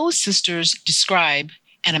 The Coe sisters describe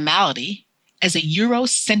animality as a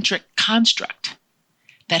Eurocentric construct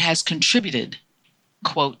that has contributed,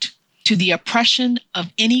 quote, to the oppression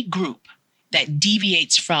of any group that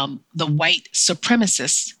deviates from the white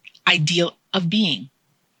supremacist ideal of being,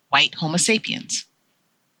 white Homo sapiens,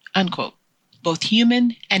 unquote, both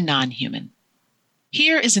human and non-human.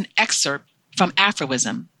 Here is an excerpt from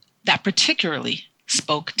Aphorism that particularly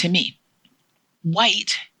spoke to me.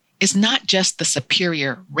 White is not just the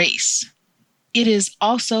superior race. It is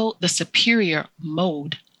also the superior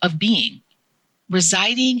mode of being.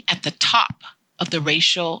 Residing at the top of the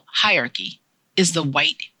racial hierarchy is the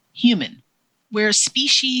white human, where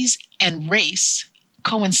species and race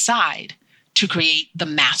coincide to create the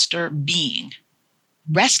master being.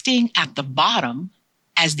 Resting at the bottom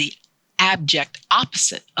as the abject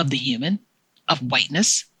opposite of the human, of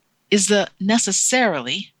whiteness, is the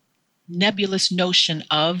necessarily nebulous notion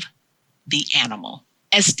of the animal.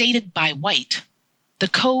 As stated by White, the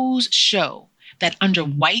Coes show that under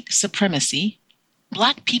white supremacy,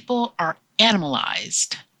 Black people are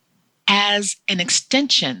animalized as an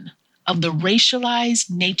extension of the racialized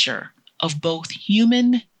nature of both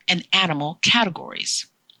human and animal categories,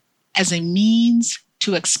 as a means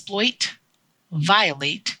to exploit,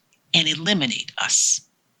 violate, and eliminate us.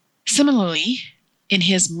 Similarly, in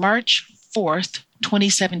his March 4th,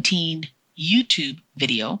 2017 YouTube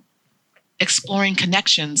video, exploring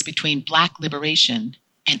connections between Black liberation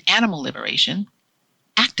and animal liberation,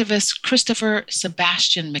 activist Christopher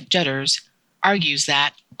Sebastian McJutters argues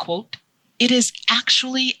that, quote, it is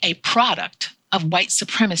actually a product of white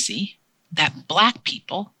supremacy that Black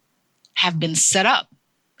people have been set up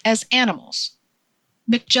as animals.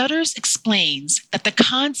 McJutters explains that the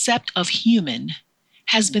concept of human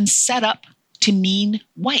has been set up to mean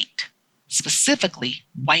white, specifically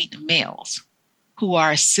white males, who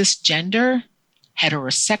are cisgender,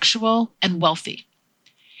 heterosexual, and wealthy,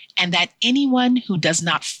 and that anyone who does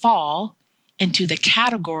not fall into the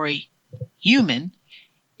category human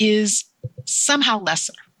is somehow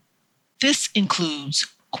lesser. This includes,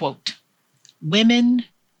 quote, women,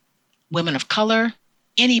 women of color,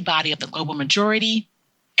 anybody of the global majority,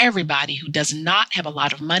 everybody who does not have a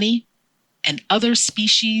lot of money, and other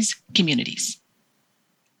species communities,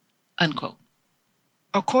 unquote.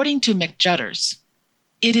 According to McJutters,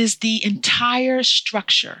 it is the entire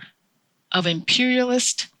structure of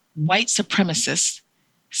imperialist, white supremacist,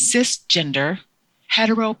 cisgender,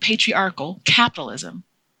 heteropatriarchal capitalism,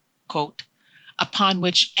 quote, upon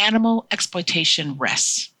which animal exploitation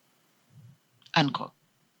rests, unquote.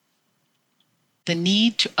 The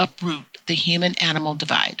need to uproot the human-animal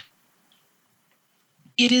divide.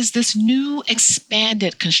 It is this new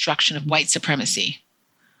expanded construction of white supremacy,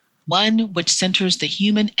 one which centers the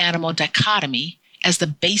human-animal dichotomy as the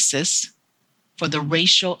basis for the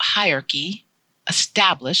racial hierarchy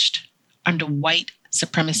established under white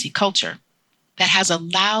supremacy culture, that has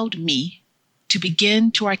allowed me to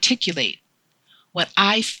begin to articulate what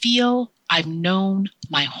I feel I've known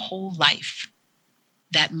my whole life,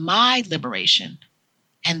 that my liberation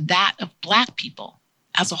and that of Black people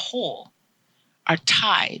as a whole are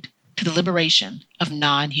tied to the liberation of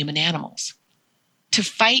non-human animals. To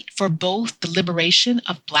fight for both the liberation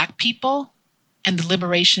of Black people and the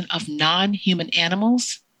liberation of non-human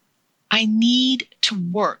animals, I need to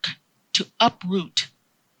work to uproot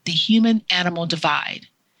the human-animal divide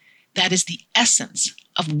that is the essence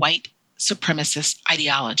of white supremacist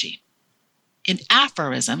ideology. In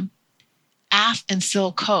aphorism, Af and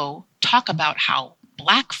Sil Ko talk about how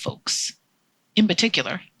Black folks, in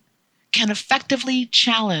particular, can effectively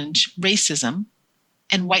challenge racism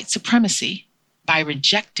and white supremacy by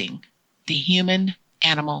rejecting the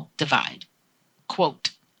human-animal divide.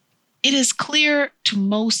 Quote, it is clear to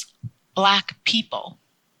most Black people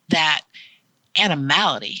that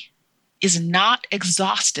animality is not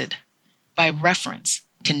exhausted by reference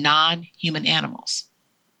to non-human animals,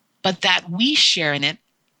 but that we share in it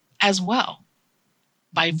as well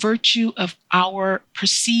by virtue of our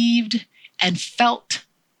perceived and felt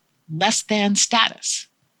less than status,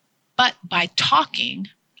 but by talking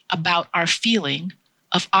about our feeling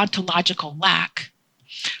of ontological lack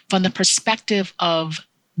from the perspective of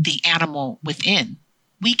the animal within,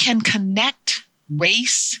 we can connect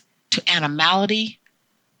race to animality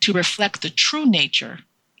to reflect the true nature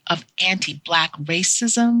of anti-Black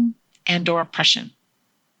racism and/or oppression.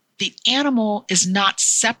 The animal is not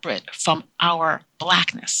separate from our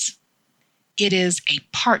Blackness. It is a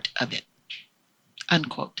part of it,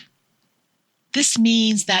 unquote. This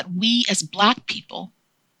means that we as Black people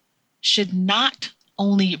should not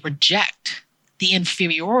only reject the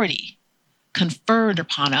inferiority conferred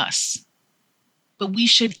upon us, but we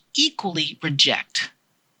should equally reject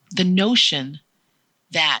the notion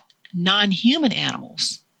that non-human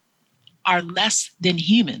animals are less than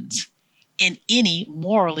humans in any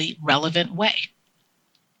morally relevant way.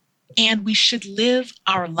 And we should live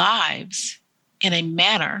our lives in a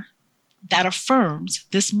manner that affirms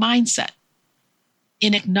this mindset,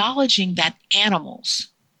 in acknowledging that animals,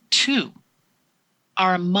 too,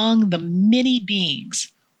 are among the many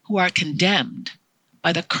beings who are condemned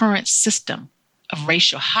by the current system of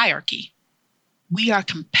racial hierarchy. We are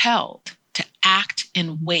compelled to act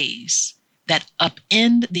in ways that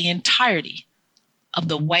upend the entirety of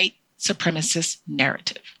the white supremacist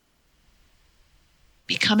narrative.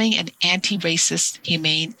 Becoming an anti-racist,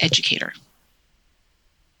 humane educator.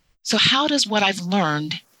 So how does what I've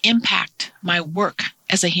learned impact my work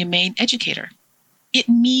as a humane educator? It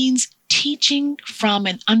means teaching from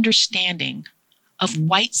an understanding of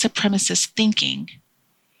white supremacist thinking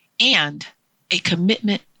and a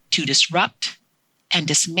commitment to disrupt and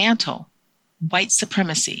dismantle white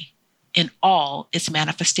supremacy in all its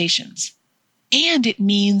manifestations. And it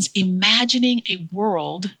means imagining a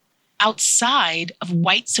world outside of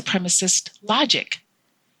white supremacist logic,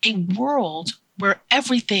 a world where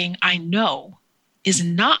everything I know is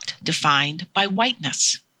not defined by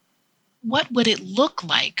whiteness. What would it look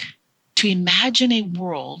like to imagine a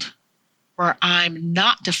world where I'm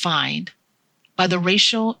not defined by the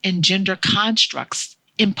racial and gender constructs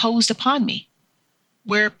imposed upon me,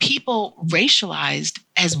 where people racialized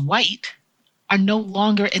as white are no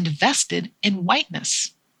longer invested in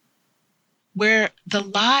whiteness, where the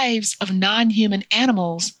lives of non-human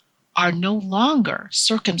animals are no longer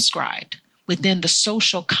circumscribed within the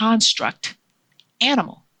social construct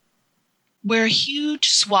animal, where huge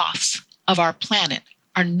swaths of our planet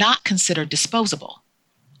are not considered disposable,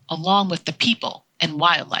 along with the people and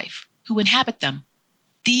wildlife who inhabit them.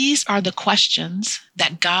 These are the questions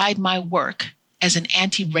that guide my work as an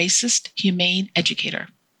anti-racist, humane educator.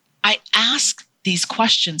 I ask these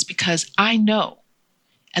questions because I know,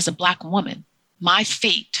 as a Black woman, my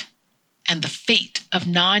fate and the fate of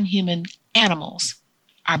non-human animals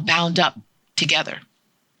are bound up together.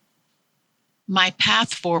 My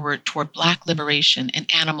path forward toward Black liberation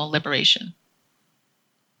and animal liberation.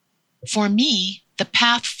 For me, the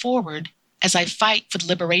path forward as I fight for the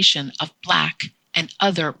liberation of Black and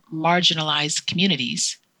other marginalized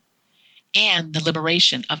communities and the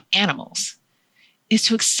liberation of animals is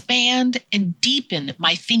to expand and deepen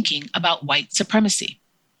my thinking about white supremacy.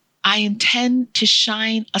 I intend to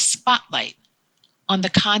shine a spotlight on the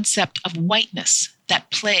concept of whiteness that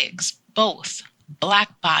plagues both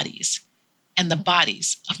Black bodies and the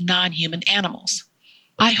bodies of non-human animals.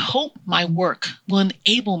 I hope my work will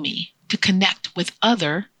enable me to connect with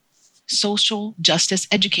other social justice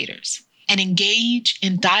educators and engage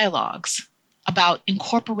in dialogues about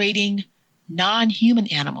incorporating non-human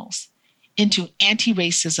animals into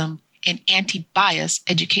anti-racism and anti-bias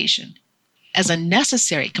education as a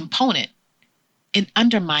necessary component in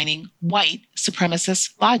undermining white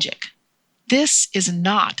supremacist logic. This is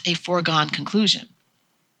not a foregone conclusion.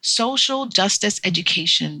 Social justice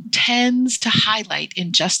education tends to highlight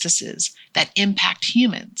injustices that impact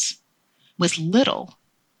humans with little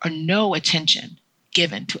or no attention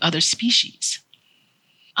given to other species.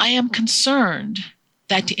 I am concerned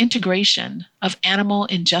that the integration of animal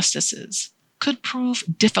injustices could prove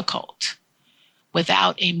difficult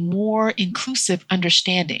without a more inclusive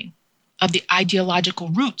understanding of the ideological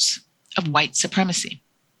roots of white supremacy.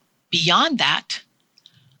 Beyond that,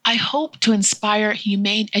 I hope to inspire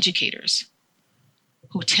humane educators,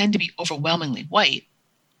 who tend to be overwhelmingly white,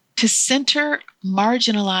 to center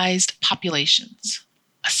marginalized populations,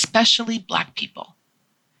 especially Black people,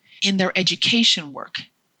 in their education work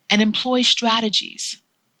and employ strategies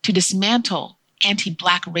to dismantle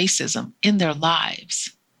anti-Black racism in their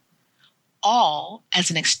lives, all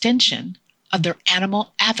as an extension of their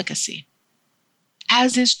animal advocacy.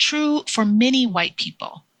 As is true for many white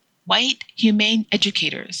people, white humane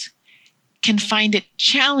educators can find it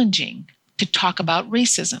challenging to talk about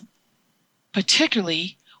racism,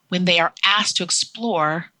 particularly when they are asked to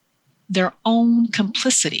explore their own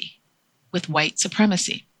complicity with white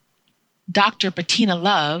supremacy. Dr. Bettina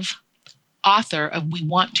Love, author of We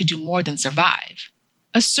Want to Do More Than Survive,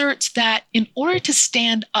 asserts that in order to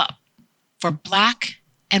stand up for Black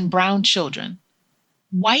and brown children,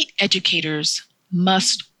 white educators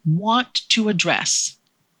must want to address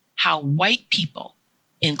how white people,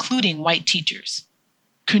 including white teachers,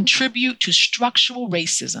 contribute to structural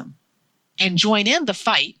racism and join in the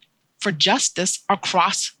fight for justice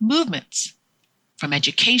across movements, from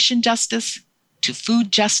education justice to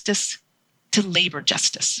food justice to labor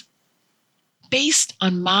justice. Based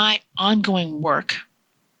on my ongoing work,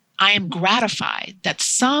 I am gratified that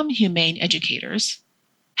some humane educators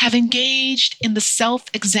have engaged in the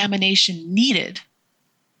self-examination needed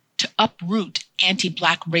to uproot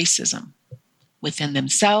anti-Black racism within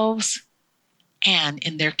themselves and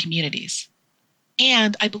in their communities.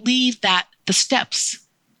 And I believe that the steps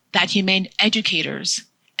that humane educators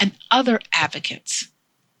and other advocates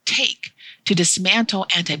take to dismantle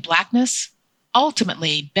anti-Blackness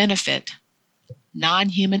ultimately benefit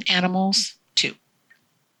non-human animals too.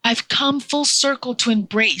 I've come full circle to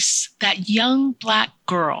embrace that young Black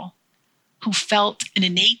girl who felt an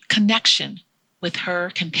innate connection with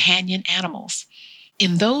her companion animals.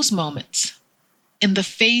 In those moments, in the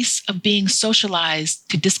face of being socialized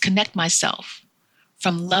to disconnect myself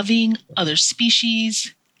from loving other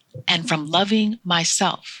species and from loving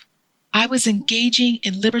myself, I was engaging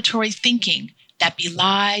in liberatory thinking that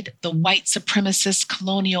belied the white supremacist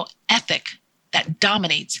colonial ethic that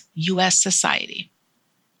dominates U.S. society,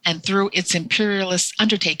 and through its imperialist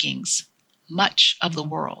undertakings, much of the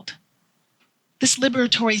world. This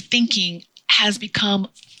liberatory thinking has become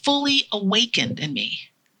fully awakened in me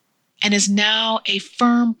and is now a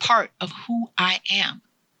firm part of who I am.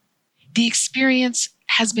 The experience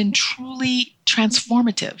has been truly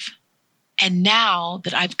transformative. And now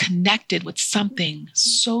that I've connected with something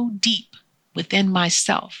so deep within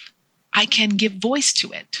myself, I can give voice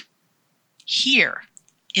to it. Here,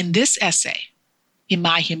 in this essay, in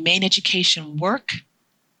my humane education work,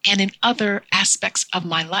 and in other aspects of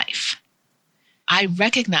my life, I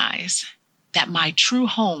recognize that my true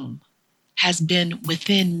home has been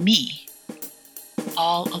within me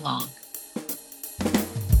all along.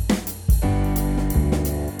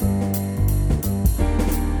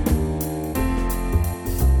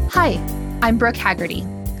 Hi, I'm Brooke Haggerty.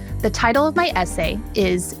 The title of my essay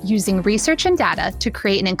is Using Research and Data to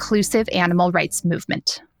Create an Inclusive Animal Rights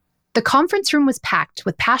Movement. The conference room was packed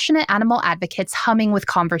with passionate animal advocates humming with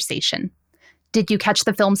conversation. Did you catch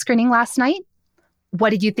the film screening last night?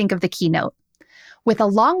 What did you think of the keynote? With a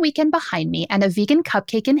long weekend behind me and a vegan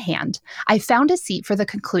cupcake in hand, I found a seat for the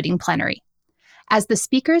concluding plenary. As the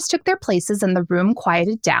speakers took their places and the room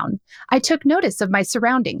quieted down, I took notice of my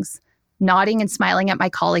surroundings, nodding and smiling at my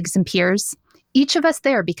colleagues and peers, each of us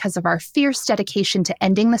there because of our fierce dedication to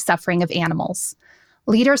ending the suffering of animals.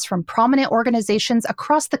 Leaders from prominent organizations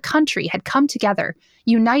across the country had come together,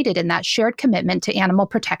 united in that shared commitment to animal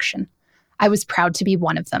protection. I was proud to be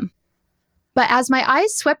one of them. But as my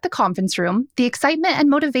eyes swept the conference room, the excitement and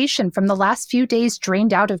motivation from the last few days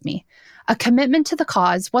drained out of me. A commitment to the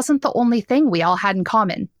cause wasn't the only thing we all had in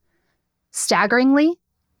common. Staggeringly,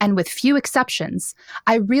 and with few exceptions,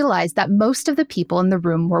 I realized that most of the people in the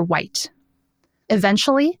room were white.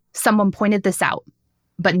 Eventually, someone pointed this out,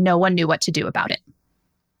 but no one knew what to do about it.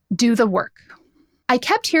 Do the work. I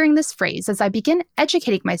kept hearing this phrase as I began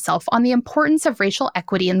educating myself on the importance of racial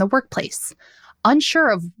equity in the workplace. Unsure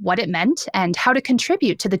of what it meant and how to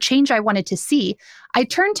contribute to the change I wanted to see, I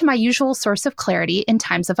turned to my usual source of clarity in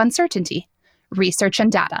times of uncertainty: research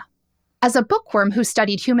and data. As a bookworm who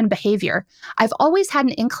studied human behavior, I've always had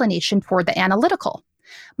an inclination toward the analytical.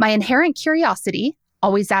 My inherent curiosity,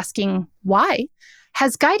 always asking why,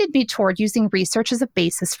 has guided me toward using research as a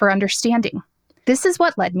basis for understanding. This is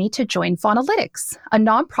what led me to join Faunalytics, a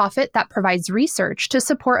nonprofit that provides research to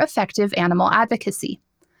support effective animal advocacy.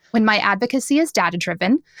 When my advocacy is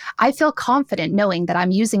data-driven, I feel confident knowing that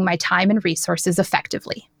I'm using my time and resources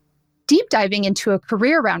effectively. Deep diving into a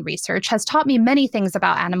career around research has taught me many things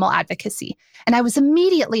about animal advocacy, and I was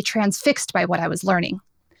immediately transfixed by what I was learning.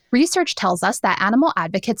 Research tells us that animal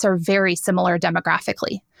advocates are very similar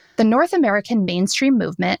demographically. The North American mainstream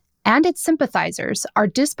movement and its sympathizers are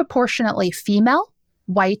disproportionately female,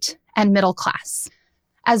 white, and middle class.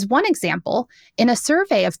 As one example, in a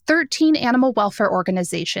survey of 13 animal welfare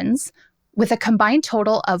organizations, with a combined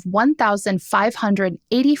total of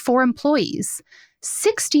 1,584 employees,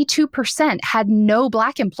 62% had no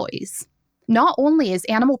Black employees. Not only is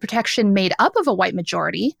animal protection made up of a white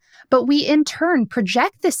majority, but we in turn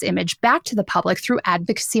project this image back to the public through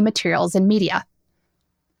advocacy materials and media.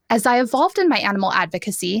 As I evolved in my animal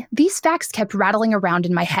advocacy, these facts kept rattling around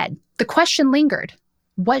in my head. The question lingered: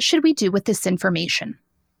 what should we do with this information?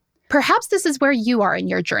 Perhaps this is where you are in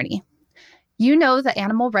your journey. You know the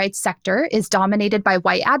animal rights sector is dominated by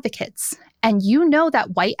white advocates, and you know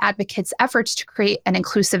that white advocates' efforts to create an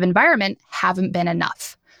inclusive environment haven't been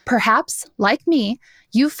enough. Perhaps, like me,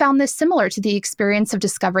 you've found this similar to the experience of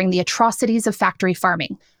discovering the atrocities of factory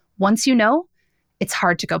farming. Once you know, it's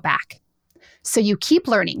hard to go back. So you keep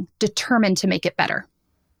learning, determined to make it better.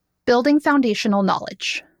 Building foundational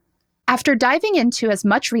knowledge. After diving into as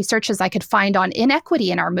much research as I could find on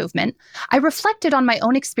inequity in our movement, I reflected on my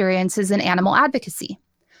own experiences in animal advocacy.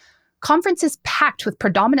 Conferences packed with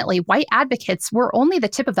predominantly white advocates were only the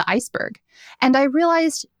tip of the iceberg, and I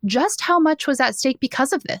realized just how much was at stake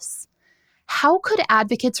because of this. How could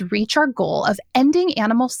advocates reach our goal of ending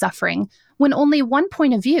animal suffering when only one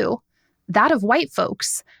point of view, that of white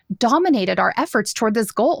folks, dominated our efforts toward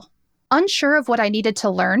this goal? Unsure of what I needed to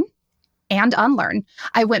learn and unlearn,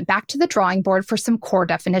 I went back to the drawing board for some core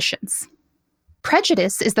definitions.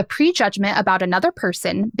 Prejudice is the prejudgment about another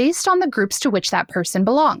person based on the groups to which that person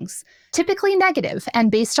belongs, typically negative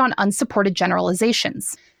and based on unsupported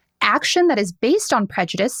generalizations. Action that is based on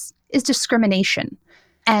prejudice is discrimination.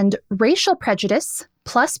 And racial prejudice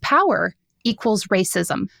plus power equals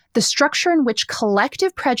racism, the structure in which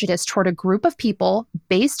collective prejudice toward a group of people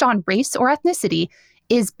based on race or ethnicity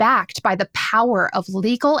is backed by the power of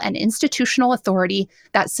legal and institutional authority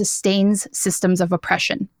that sustains systems of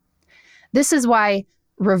oppression. This is why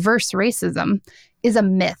reverse racism is a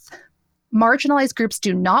myth. Marginalized groups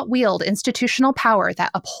do not wield institutional power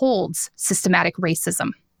that upholds systematic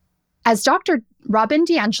racism. As Dr. Robin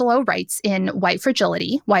DiAngelo writes in White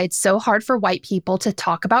Fragility, Why It's So Hard for White People to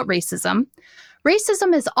Talk About Racism,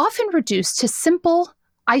 racism is often reduced to simple,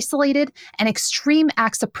 isolated, and extreme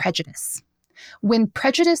acts of prejudice. When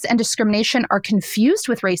prejudice and discrimination are confused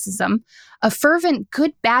with racism, a fervent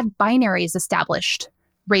good-bad binary is established,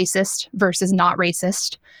 racist versus not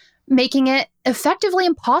racist, making it effectively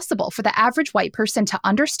impossible for the average white person to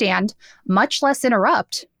understand, much less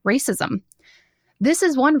interrupt, racism. This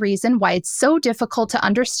is one reason why it's so difficult to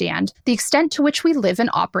understand the extent to which we live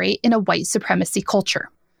and operate in a white supremacy culture.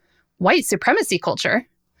 White supremacy culture?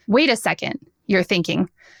 Wait a second, you're thinking.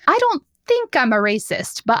 I don't think I'm a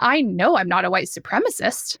racist, but I know I'm not a white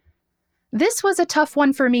supremacist. This was a tough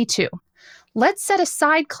one for me too. Let's set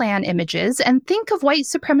aside Klan images and think of white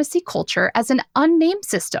supremacy culture as an unnamed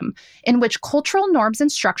system in which cultural norms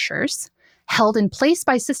and structures, held in place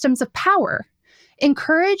by systems of power,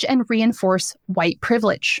 encourage and reinforce white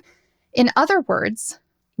privilege. In other words,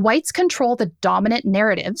 whites control the dominant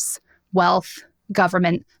narratives, wealth,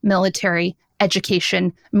 government, military,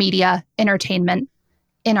 education, media, entertainment,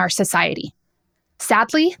 in our society.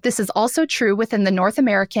 Sadly, this is also true within the North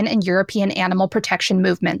American and European animal protection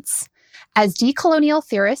movements. As decolonial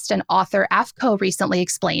theorist and author Af Ko recently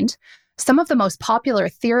explained, some of the most popular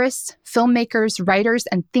theorists, filmmakers, writers,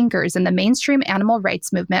 and thinkers in the mainstream animal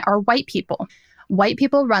rights movement are white people. White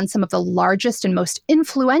people run some of the largest and most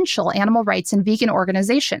influential animal rights and vegan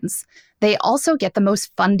organizations. They also get the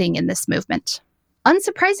most funding in this movement.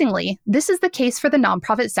 Unsurprisingly, this is the case for the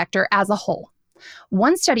nonprofit sector as a whole.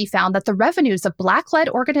 One study found that the revenues of Black-led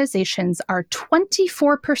organizations are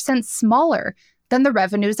 24% smaller than the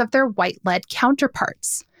revenues of their white-led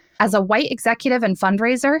counterparts. As a white executive and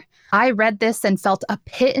fundraiser, I read this and felt a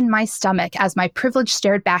pit in my stomach as my privilege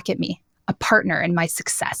stared back at me, a partner in my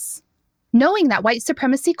success. Knowing that white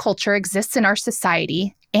supremacy culture exists in our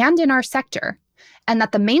society and in our sector, and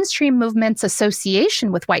that the mainstream movement's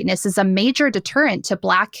association with whiteness is a major deterrent to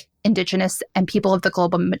Black, Indigenous, and people of the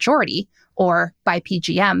global majority, or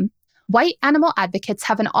BIPGM, white animal advocates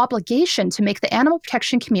have an obligation to make the animal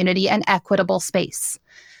protection community an equitable space.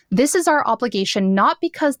 This is our obligation not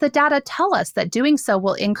because the data tell us that doing so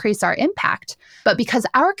will increase our impact, but because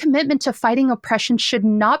our commitment to fighting oppression should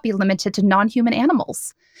not be limited to non-human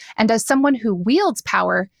animals. And as someone who wields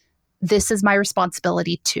power, this is my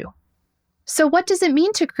responsibility too. So what does it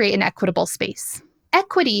mean to create an equitable space?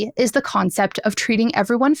 Equity is the concept of treating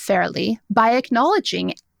everyone fairly by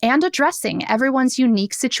acknowledging and addressing everyone's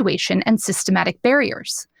unique situation and systematic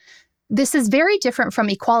barriers. This is very different from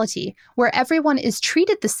equality, where everyone is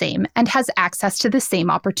treated the same and has access to the same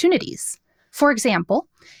opportunities. For example,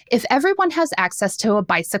 if everyone has access to a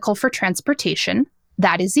bicycle for transportation,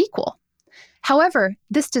 that is equal. However,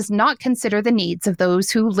 this does not consider the needs of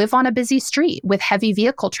those who live on a busy street with heavy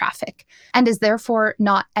vehicle traffic, and is therefore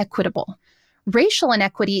not equitable. Racial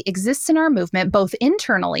inequity exists in our movement both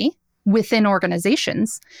internally, within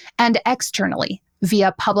organizations, and externally,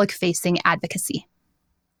 via public-facing advocacy.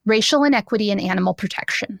 Racial inequity in animal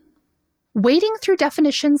protection. Wading through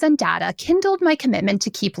definitions and data kindled my commitment to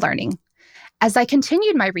keep learning. As I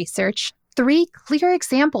continued my research, 3 clear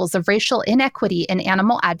examples of racial inequity in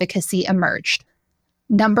animal advocacy emerged.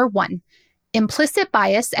 Number 1, implicit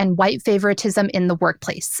bias and white favoritism in the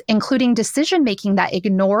workplace, including decision-making that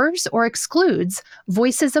ignores or excludes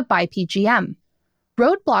voices of BIPGM.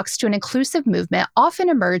 Roadblocks to an inclusive movement often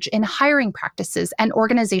emerge in hiring practices and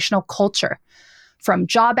organizational culture. From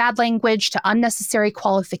job ad language to unnecessary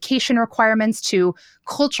qualification requirements to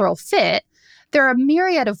cultural fit, there are a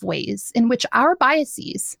myriad of ways in which our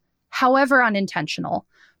biases, however unintentional,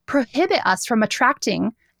 prohibit us from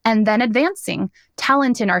attracting and then advancing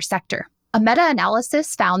talent in our sector. A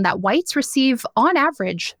meta-analysis found that whites receive, on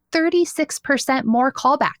average, 36% more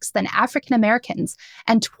callbacks than African Americans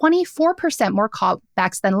and 24% more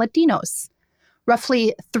callbacks than Latinos.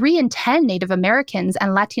 Roughly 3 in 10 Native Americans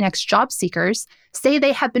and Latinx job seekers say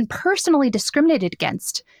they have been personally discriminated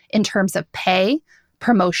against in terms of pay,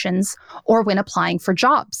 promotions, or when applying for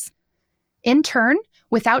jobs. In turn,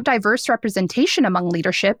 without diverse representation among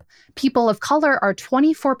leadership, people of color are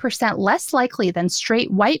 24% less likely than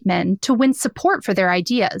straight white men to win support for their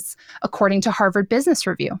ideas, according to Harvard Business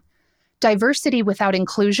Review. Diversity without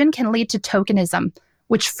inclusion can lead to tokenism,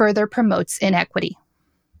 which further promotes inequity.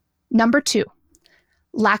 Number 2,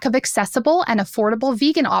 lack of accessible and affordable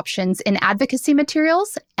vegan options in advocacy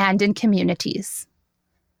materials and in communities.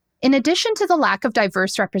 In addition to the lack of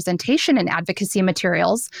diverse representation in advocacy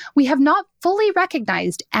materials, we have not fully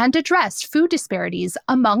recognized and addressed food disparities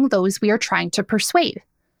among those we are trying to persuade.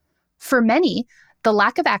 For many, the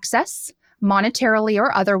lack of access, monetarily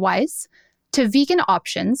or otherwise, to vegan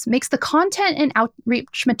options makes the content in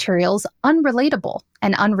outreach materials unrelatable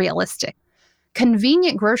and unrealistic.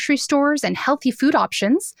 Convenient grocery stores and healthy food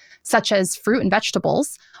options, such as fruit and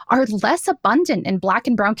vegetables, are less abundant in Black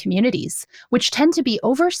and Brown communities, which tend to be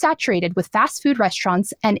oversaturated with fast food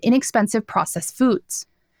restaurants and inexpensive processed foods.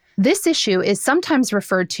 This issue is sometimes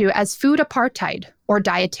referred to as food apartheid or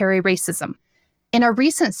dietary racism. In a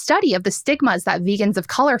recent study of the stigmas that vegans of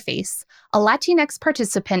color face, a Latinx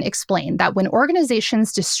participant explained that when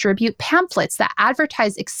organizations distribute pamphlets that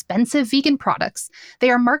advertise expensive vegan products, they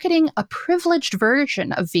are marketing a privileged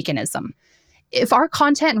version of veganism. If our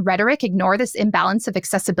content and rhetoric ignore this imbalance of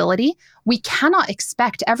accessibility, we cannot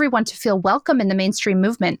expect everyone to feel welcome in the mainstream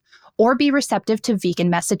movement or be receptive to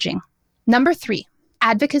vegan messaging. Number 3,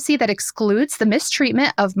 advocacy that excludes the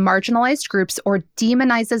mistreatment of marginalized groups or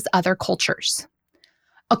demonizes other cultures.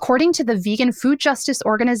 According to the vegan food justice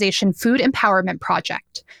organization Food Empowerment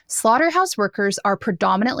Project, slaughterhouse workers are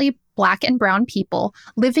predominantly Black and Brown people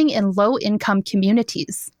living in low-income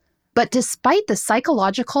communities. But despite the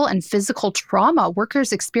psychological and physical trauma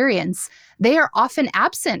workers experience, they are often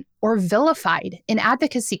absent or vilified in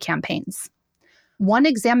advocacy campaigns. One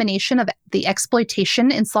examination of the exploitation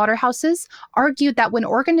in slaughterhouses argued that when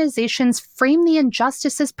organizations frame the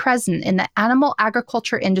injustices present in the animal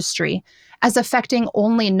agriculture industry as affecting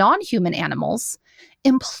only non-human animals,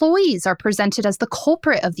 employees are presented as the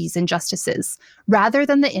culprit of these injustices rather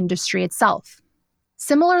than the industry itself.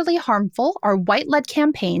 Similarly harmful are white-led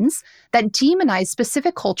campaigns that demonize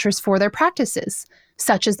specific cultures for their practices,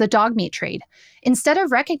 such as the dog meat trade, instead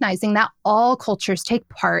of recognizing that all cultures take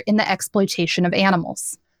part in the exploitation of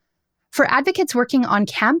animals. For advocates working on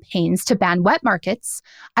campaigns to ban wet markets,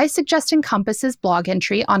 I suggest Encompass's blog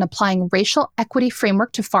entry on applying racial equity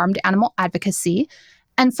framework to farmed animal advocacy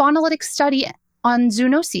and Faunalytics study on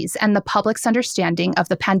zoonoses and the public's understanding of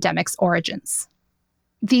the pandemic's origins.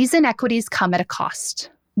 These inequities come at a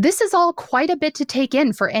cost. This is all quite a bit to take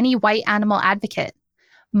in for any white animal advocate.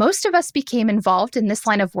 Most of us became involved in this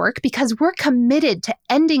line of work because we're committed to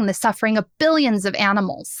ending the suffering of billions of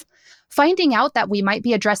animals. Finding out that we might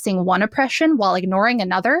be addressing one oppression while ignoring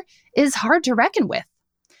another is hard to reckon with.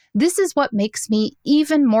 This is what makes me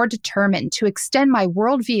even more determined to extend my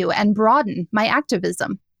worldview and broaden my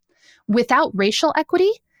activism. Without racial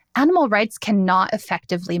equity, animal rights cannot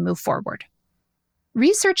effectively move forward.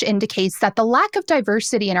 Research indicates that the lack of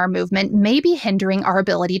diversity in our movement may be hindering our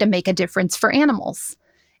ability to make a difference for animals.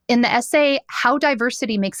 In the essay, How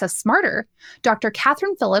Diversity Makes Us Smarter, Dr.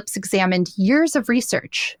 Catherine Phillips examined years of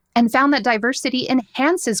research and found that diversity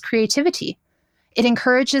enhances creativity. It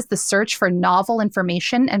encourages the search for novel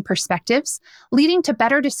information and perspectives, leading to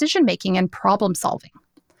better decision-making and problem-solving.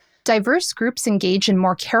 Diverse groups engage in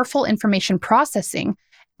more careful information processing,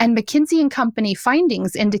 and McKinsey & Company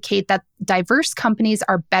findings indicate that diverse companies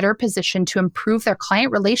are better positioned to improve their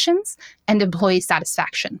client relations and employee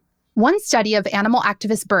satisfaction. One study of animal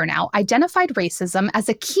activist burnout identified racism as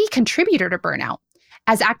a key contributor to burnout,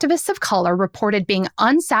 as activists of color reported being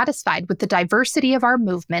unsatisfied with the diversity of our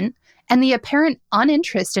movement and the apparent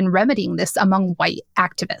uninterest in remedying this among white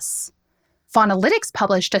activists. Faunalytics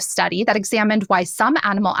published a study that examined why some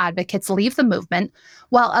animal advocates leave the movement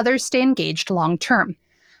while others stay engaged long-term.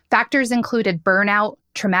 Factors included burnout,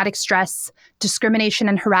 traumatic stress, discrimination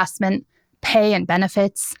and harassment, pay and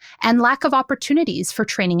benefits, and lack of opportunities for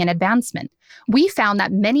training and advancement. We found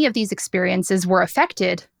that many of these experiences were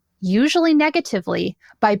affected, usually negatively,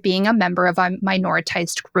 by being a member of a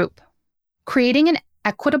minoritized group. Creating an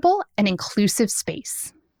equitable and inclusive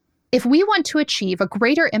space. If we want to achieve a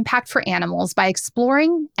greater impact for animals by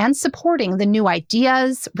exploring and supporting the new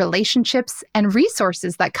ideas, relationships, and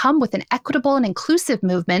resources that come with an equitable and inclusive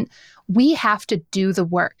movement, we have to do the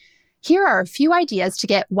work. Here are a few ideas to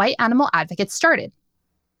get white animal advocates started.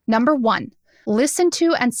 Number 1, listen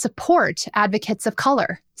to and support advocates of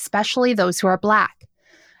color, especially those who are Black.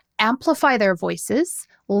 Amplify their voices,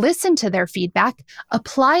 listen to their feedback,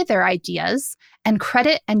 apply their ideas, and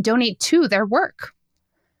credit and donate to their work.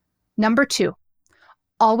 Number 2,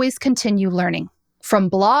 always continue learning. From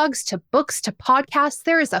blogs to books to podcasts,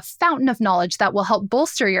 there is a fountain of knowledge that will help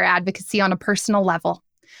bolster your advocacy on a personal level.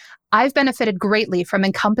 I've benefited greatly from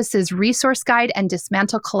Encompass's resource guide and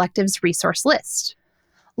Dismantle Collective's resource list.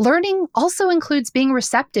 Learning also includes being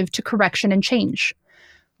receptive to correction and change.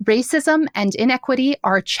 Racism and inequity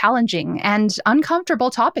are challenging and uncomfortable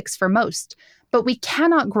topics for most, but we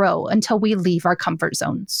cannot grow until we leave our comfort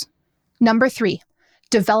zones. Number 3,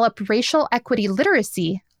 develop racial equity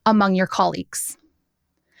literacy among your colleagues.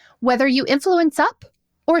 Whether you influence up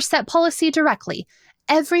or set policy directly,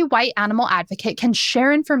 every white animal advocate can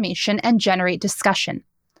share information and generate discussion.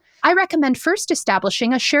 I recommend first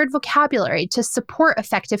establishing a shared vocabulary to support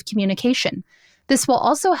effective communication. This will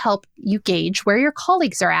also help you gauge where your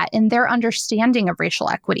colleagues are at in their understanding of racial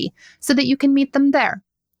equity so that you can meet them there.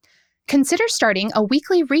 Consider starting a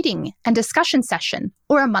weekly reading and discussion session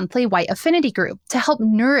or a monthly white affinity group to help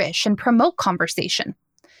nourish and promote conversation.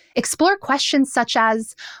 Explore questions such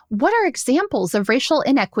as, what are examples of racial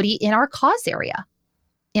inequity in our cause area?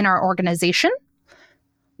 In our organization?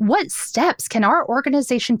 What steps can our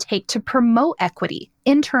organization take to promote equity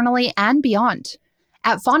internally and beyond?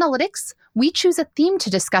 At Faunalytics, we choose a theme to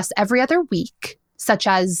discuss every other week, such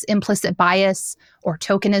as implicit bias or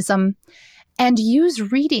tokenism, and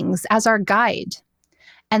use readings as our guide.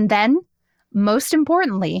 And then, most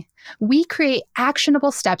importantly, we create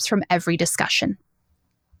actionable steps from every discussion.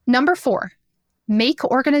 Number 4, make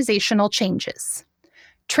organizational changes.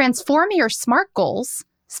 Transform your SMART goals,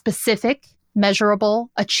 specific, measurable,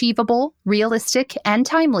 achievable, realistic, and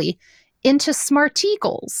timely, into SMART-T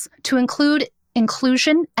goals to include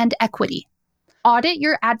inclusion and equity. Audit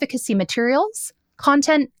your advocacy materials,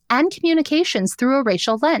 content, and communications through a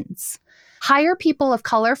racial lens. Hire people of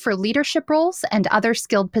color for leadership roles and other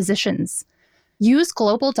skilled positions. Use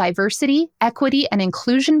global diversity, equity, and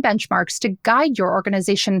inclusion benchmarks to guide your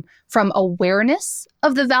organization from awareness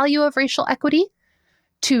of the value of racial equity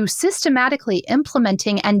to systematically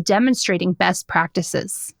implementing and demonstrating best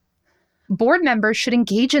practices. Board members should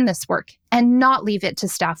engage in this work and not leave it to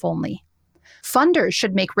staff only. Funders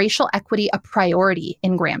should make racial equity a priority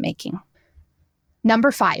in grant making.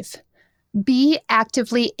 Number 5, be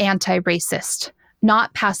actively anti-racist,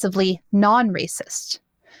 not passively non-racist.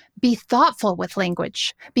 Be thoughtful with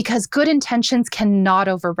language, because good intentions cannot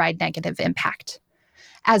override negative impact.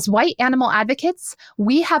 As white animal advocates,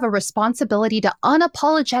 we have a responsibility to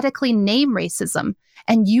unapologetically name racism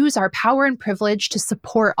and use our power and privilege to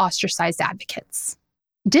support ostracized advocates.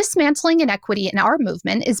 Dismantling inequity in our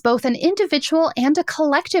movement is both an individual and a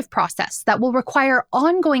collective process that will require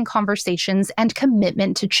ongoing conversations and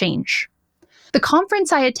commitment to change. The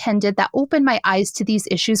conference I attended that opened my eyes to these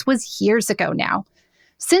issues was years ago now.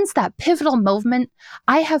 Since that pivotal moment,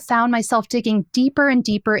 I have found myself digging deeper and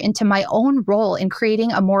deeper into my own role in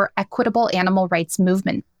creating a more equitable animal rights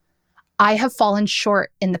movement. I have fallen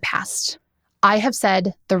short in the past. I have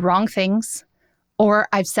said the wrong things, or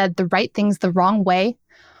I've said the right things the wrong way,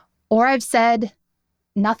 or I've said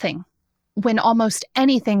nothing, when almost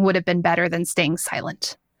anything would have been better than staying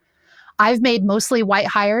silent. I've made mostly white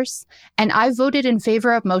hires, and I've voted in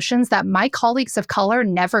favor of motions that my colleagues of color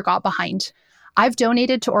never got behind. I've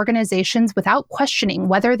donated to organizations without questioning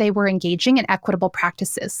whether they were engaging in equitable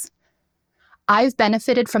practices. I've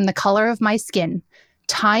benefited from the color of my skin,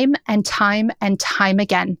 time and time and time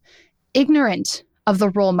again, ignorant of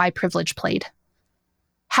the role my privilege played.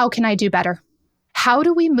 How can I do better? How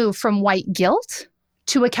do we move from white guilt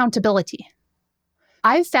to accountability?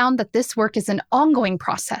 I've found that this work is an ongoing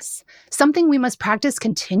process, something we must practice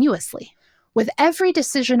continuously. With every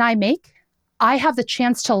decision I make, I have the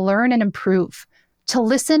chance to learn and improve, to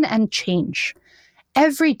listen and change.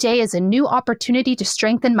 Every day is a new opportunity to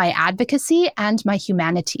strengthen my advocacy and my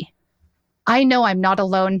humanity. I know I'm not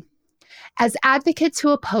alone. As advocates who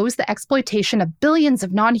oppose the exploitation of billions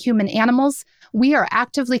of non-human animals, we are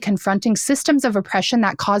actively confronting systems of oppression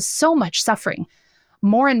that cause so much suffering.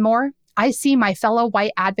 More and more, I see my fellow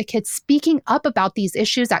white advocates speaking up about these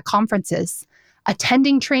issues at conferences,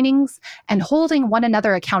 attending trainings, and holding one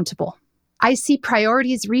another accountable. I see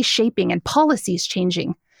priorities reshaping and policies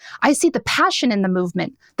changing. I see the passion in the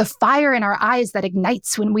movement, the fire in our eyes that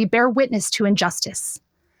ignites when we bear witness to injustice.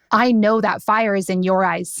 I know that fire is in your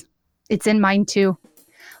eyes. It's in mine too.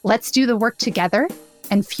 Let's do the work together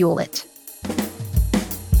and fuel it.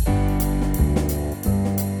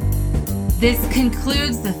 This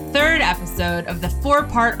concludes the 3rd episode of the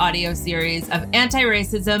 4-part audio series of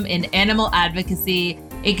Anti-Racism in Animal Advocacy,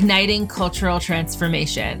 Igniting Cultural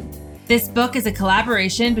Transformation. This book is a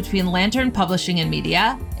collaboration between Lantern Publishing and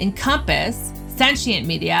Media, Encompass, Sentient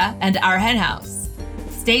Media, and Our Hen House.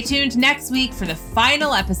 Stay tuned next week for the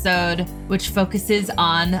final episode, which focuses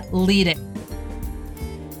on leading.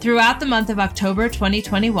 Throughout the month of October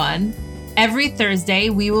 2021, every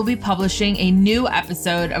Thursday, we will be publishing a new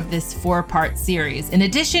episode of this 4-part series, in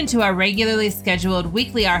addition to our regularly scheduled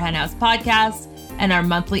weekly Our Hen House podcast and our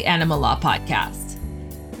monthly Animal Law podcast.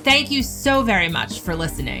 Thank you so very much for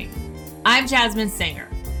listening. I'm Jasmine Singer,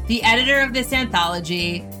 the editor of this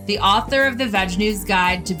anthology, the author of the Veg News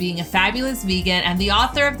Guide to Being a Fabulous Vegan, and the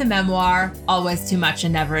author of the memoir, Always Too Much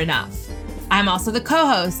and Never Enough. I'm also the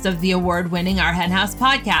co-host of the award-winning Our Hen House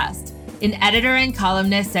podcast, an editor and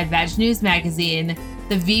columnist at Veg News Magazine,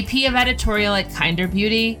 the VP of editorial at Kinder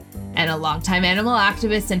Beauty, and a longtime animal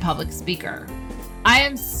activist and public speaker. I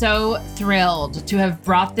am so thrilled to have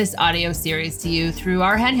brought this audio series to you through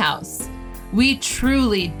our hen house. We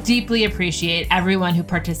truly, deeply appreciate everyone who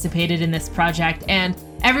participated in this project and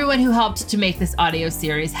everyone who helped to make this audio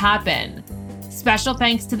series happen. Special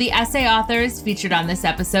thanks to the essay authors featured on this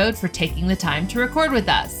episode for taking the time to record with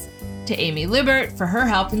us, to Amy Liebert for her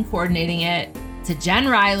help in coordinating it, to Jen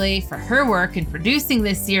Riley for her work in producing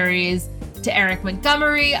this series, to Eric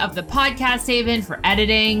Montgomery of the Podcast Haven for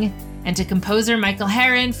editing, and to composer Michael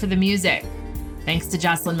Herron for the music. Thanks to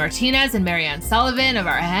Jocelyn Martinez and Marianne Sullivan of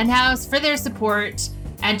our hen house for their support,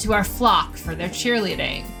 and to our flock for their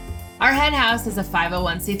cheerleading. Our hen house is a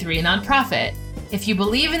 501c3 nonprofit. If you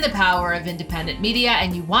believe in the power of independent media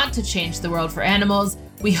and you want to change the world for animals,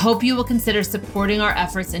 we hope you will consider supporting our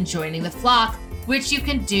efforts and joining the flock, which you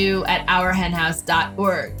can do at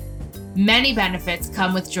ourhenhouse.org. Many benefits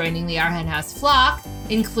come with joining the Our Hen House flock,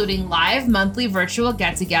 including live monthly virtual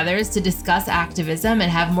get-togethers to discuss activism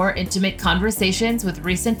and have more intimate conversations with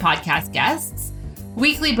recent podcast guests,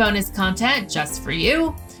 weekly bonus content just for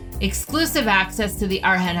you, exclusive access to the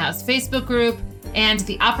Our Hen House Facebook group, and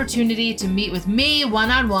the opportunity to meet with me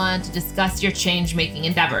one-on-one to discuss your change-making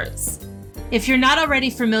endeavors. If you're not already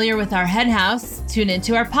familiar with Our Hen House, tune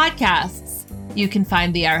into our podcasts. You can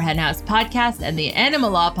find the Our Hen House podcast and the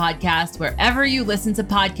Animal Law podcast wherever you listen to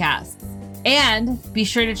podcasts. And be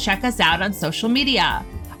sure to check us out on social media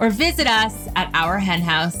or visit us at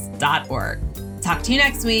ourhenhouse.org. Talk to you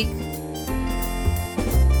next week.